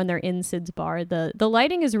bar and when they're in Sid's bar. The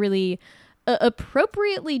lighting is really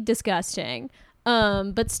appropriately disgusting,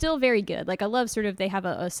 but still very good. Like, I love sort of they have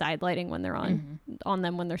a side lighting when they're on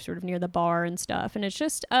them when they're sort of near the bar and stuff, and it's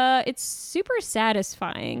just it's super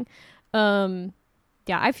satisfying.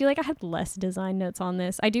 Yeah, I feel like I had less design notes on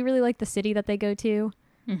this. I do really like the city that they go to.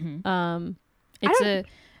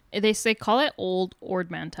 They call it Old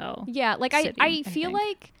Ordmantel. Yeah, like I feel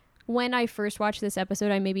like when I first watched this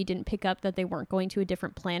episode, I maybe didn't pick up that they weren't going to a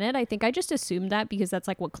different planet. I think I just assumed that because that's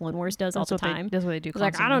like what Clone Wars does all the time. That's what they do.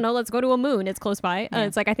 Like, I don't know, let's go to a moon. It's close by. Yeah.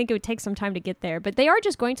 It's like, I think it would take some time to get there. But they are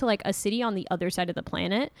just going to like a city on the other side of the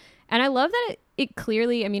planet. And I love that it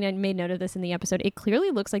clearly, I mean, I made note of this in the episode. It clearly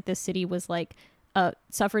looks like this city was like,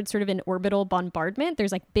 suffered sort of an orbital bombardment.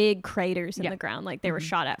 There's like big craters in the ground, like they were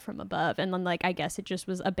shot at from above, and then like I guess it just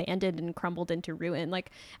was abandoned and crumbled into ruin.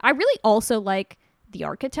 Like I really also like the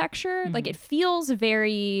architecture. Like it feels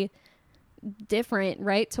very different,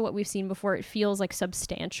 right, to what we've seen before. It feels like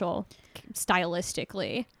substantial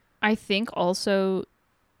stylistically. I think also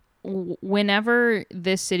whenever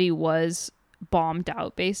this city was bombed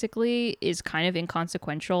out basically is kind of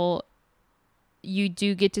inconsequential. You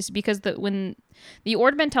do get to see, because when the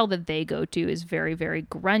Ordmantel that they go to is very, very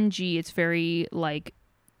grungy. It's very like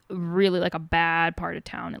really like a bad part of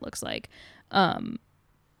town. It looks like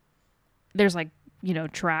there's like, you know,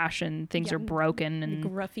 trash and things are broken and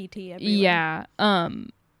graffiti everywhere. Yeah.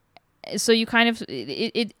 So you kind of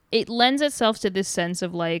it lends itself to this sense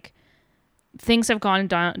of like things have gone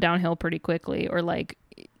downhill pretty quickly, or like,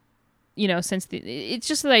 you know, since it's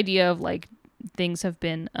just the idea of like things have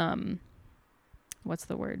been what's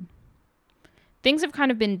the word? Things have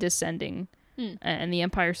kind of been descending, and the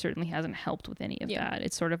Empire certainly hasn't helped with any of that.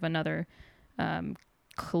 It's sort of another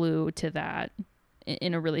clue to that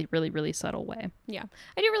in a really, really, really subtle way. Yeah.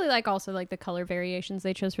 I do really like also like the color variations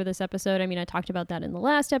they chose for this episode. I mean, I talked about that in the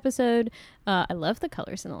last episode. I love the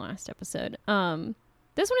colors in the last episode.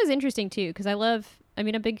 This one is interesting too, because I'm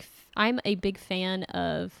a big fan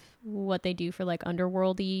of what they do for like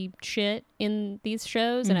underworldy shit in these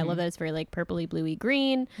shows, and I love that it's very like purpley, bluey,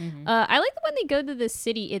 green. I like that when they go to this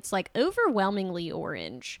city, it's like overwhelmingly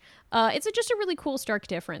orange. It's just a really cool stark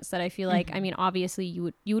difference that I feel like, I mean, obviously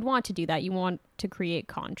you would want to do that. You want to create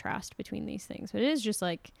contrast between these things, but it is just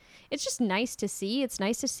like, it's just nice to see. It's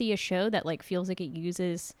nice to see a show that like feels like it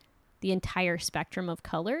uses the entire spectrum of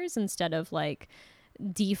colors instead of like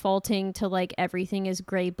defaulting to like everything is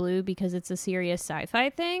gray blue because it's a serious sci-fi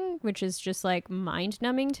thing, which is just like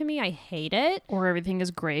mind-numbing to me. I hate it. Or everything is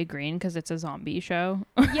gray green because it's a zombie show.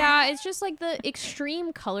 Yeah, it's just like the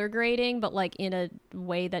extreme color grading, but like in a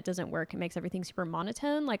way that doesn't work. It makes everything super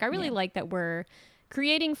monotone. Like I really like that we're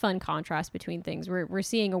creating fun contrast between things. We're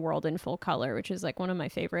seeing a world in full color, which is like one of my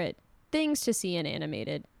favorite things to see in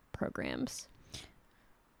animated programs.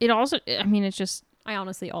 It also, I mean, it's just, I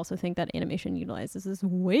honestly also think that animation utilizes this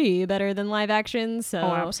way better than live action. So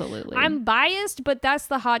absolutely. I'm biased, but that's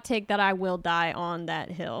the hot take that I will die on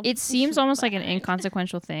that hill. It seems almost like an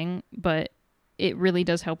inconsequential thing, but it really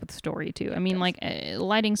does help with story too. I mean, like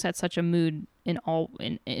lighting sets such a mood in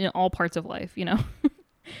all parts of life, you know?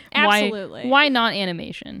 Absolutely. Why not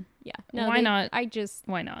animation? Yeah. No, why not?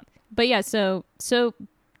 Why not? But yeah, so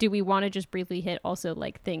do we want to just briefly hit also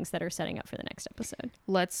like things that are setting up for the next episode?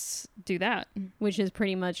 Let's do that. Which is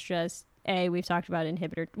pretty much just we've talked about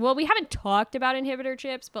inhibitor. Well, we haven't talked about inhibitor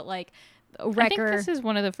chips, but like Wrecker. I think this is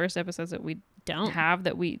one of the first episodes that we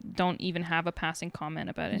don't even have a passing comment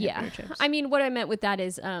about inhibitor chips. I mean, what I meant with that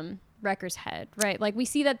is Wrecker's head, right? Like we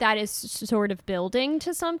see that is sort of building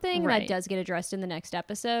to something that does get addressed in the next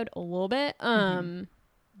episode a little bit.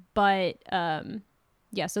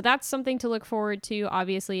 Yeah, so that's something to look forward to.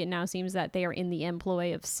 Obviously, it now seems that they are in the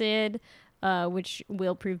employ of Sid. which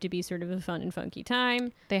will prove to be sort of a fun and funky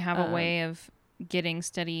time. They have a way of getting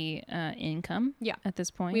steady income at this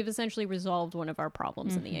point. We've essentially resolved one of our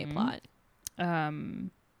problems in the A-plot.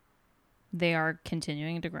 They are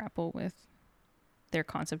continuing to grapple with their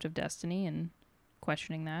concept of destiny and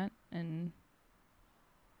questioning that and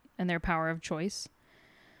their power of choice.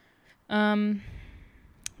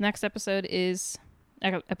 Next episode is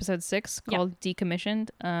episode 6 called Decommissioned.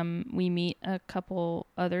 We meet a couple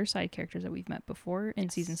other side characters that we've met before in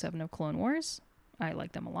season 7 of Clone Wars. I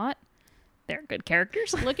like them a lot. They're good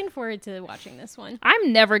characters. Looking forward to watching this one.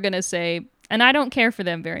 I'm never going to say, and I don't care for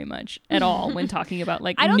them very much at all when talking about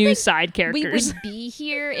like new side characters. We would be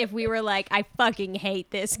here if we were like, I fucking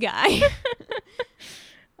hate this guy.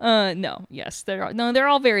 No, yes, they're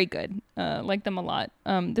all very good. Like them a lot.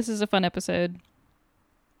 This is a fun episode.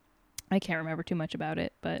 I can't remember too much about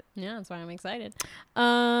it, but yeah, that's why I'm excited.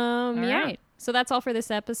 Right. So that's all for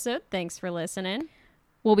this episode. Thanks for listening.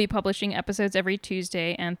 We'll be publishing episodes every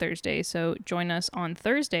Tuesday and Thursday, so join us on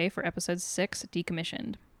Thursday for episode 6,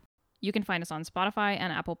 Decommissioned. You can find us on Spotify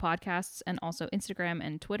and Apple Podcasts, and also Instagram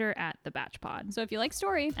and Twitter at The Batch Pod. So if you like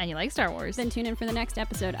story and you like Star Wars, then tune in for the next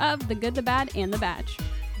episode of The Good, the Bad, and the Batch.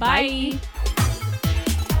 Bye.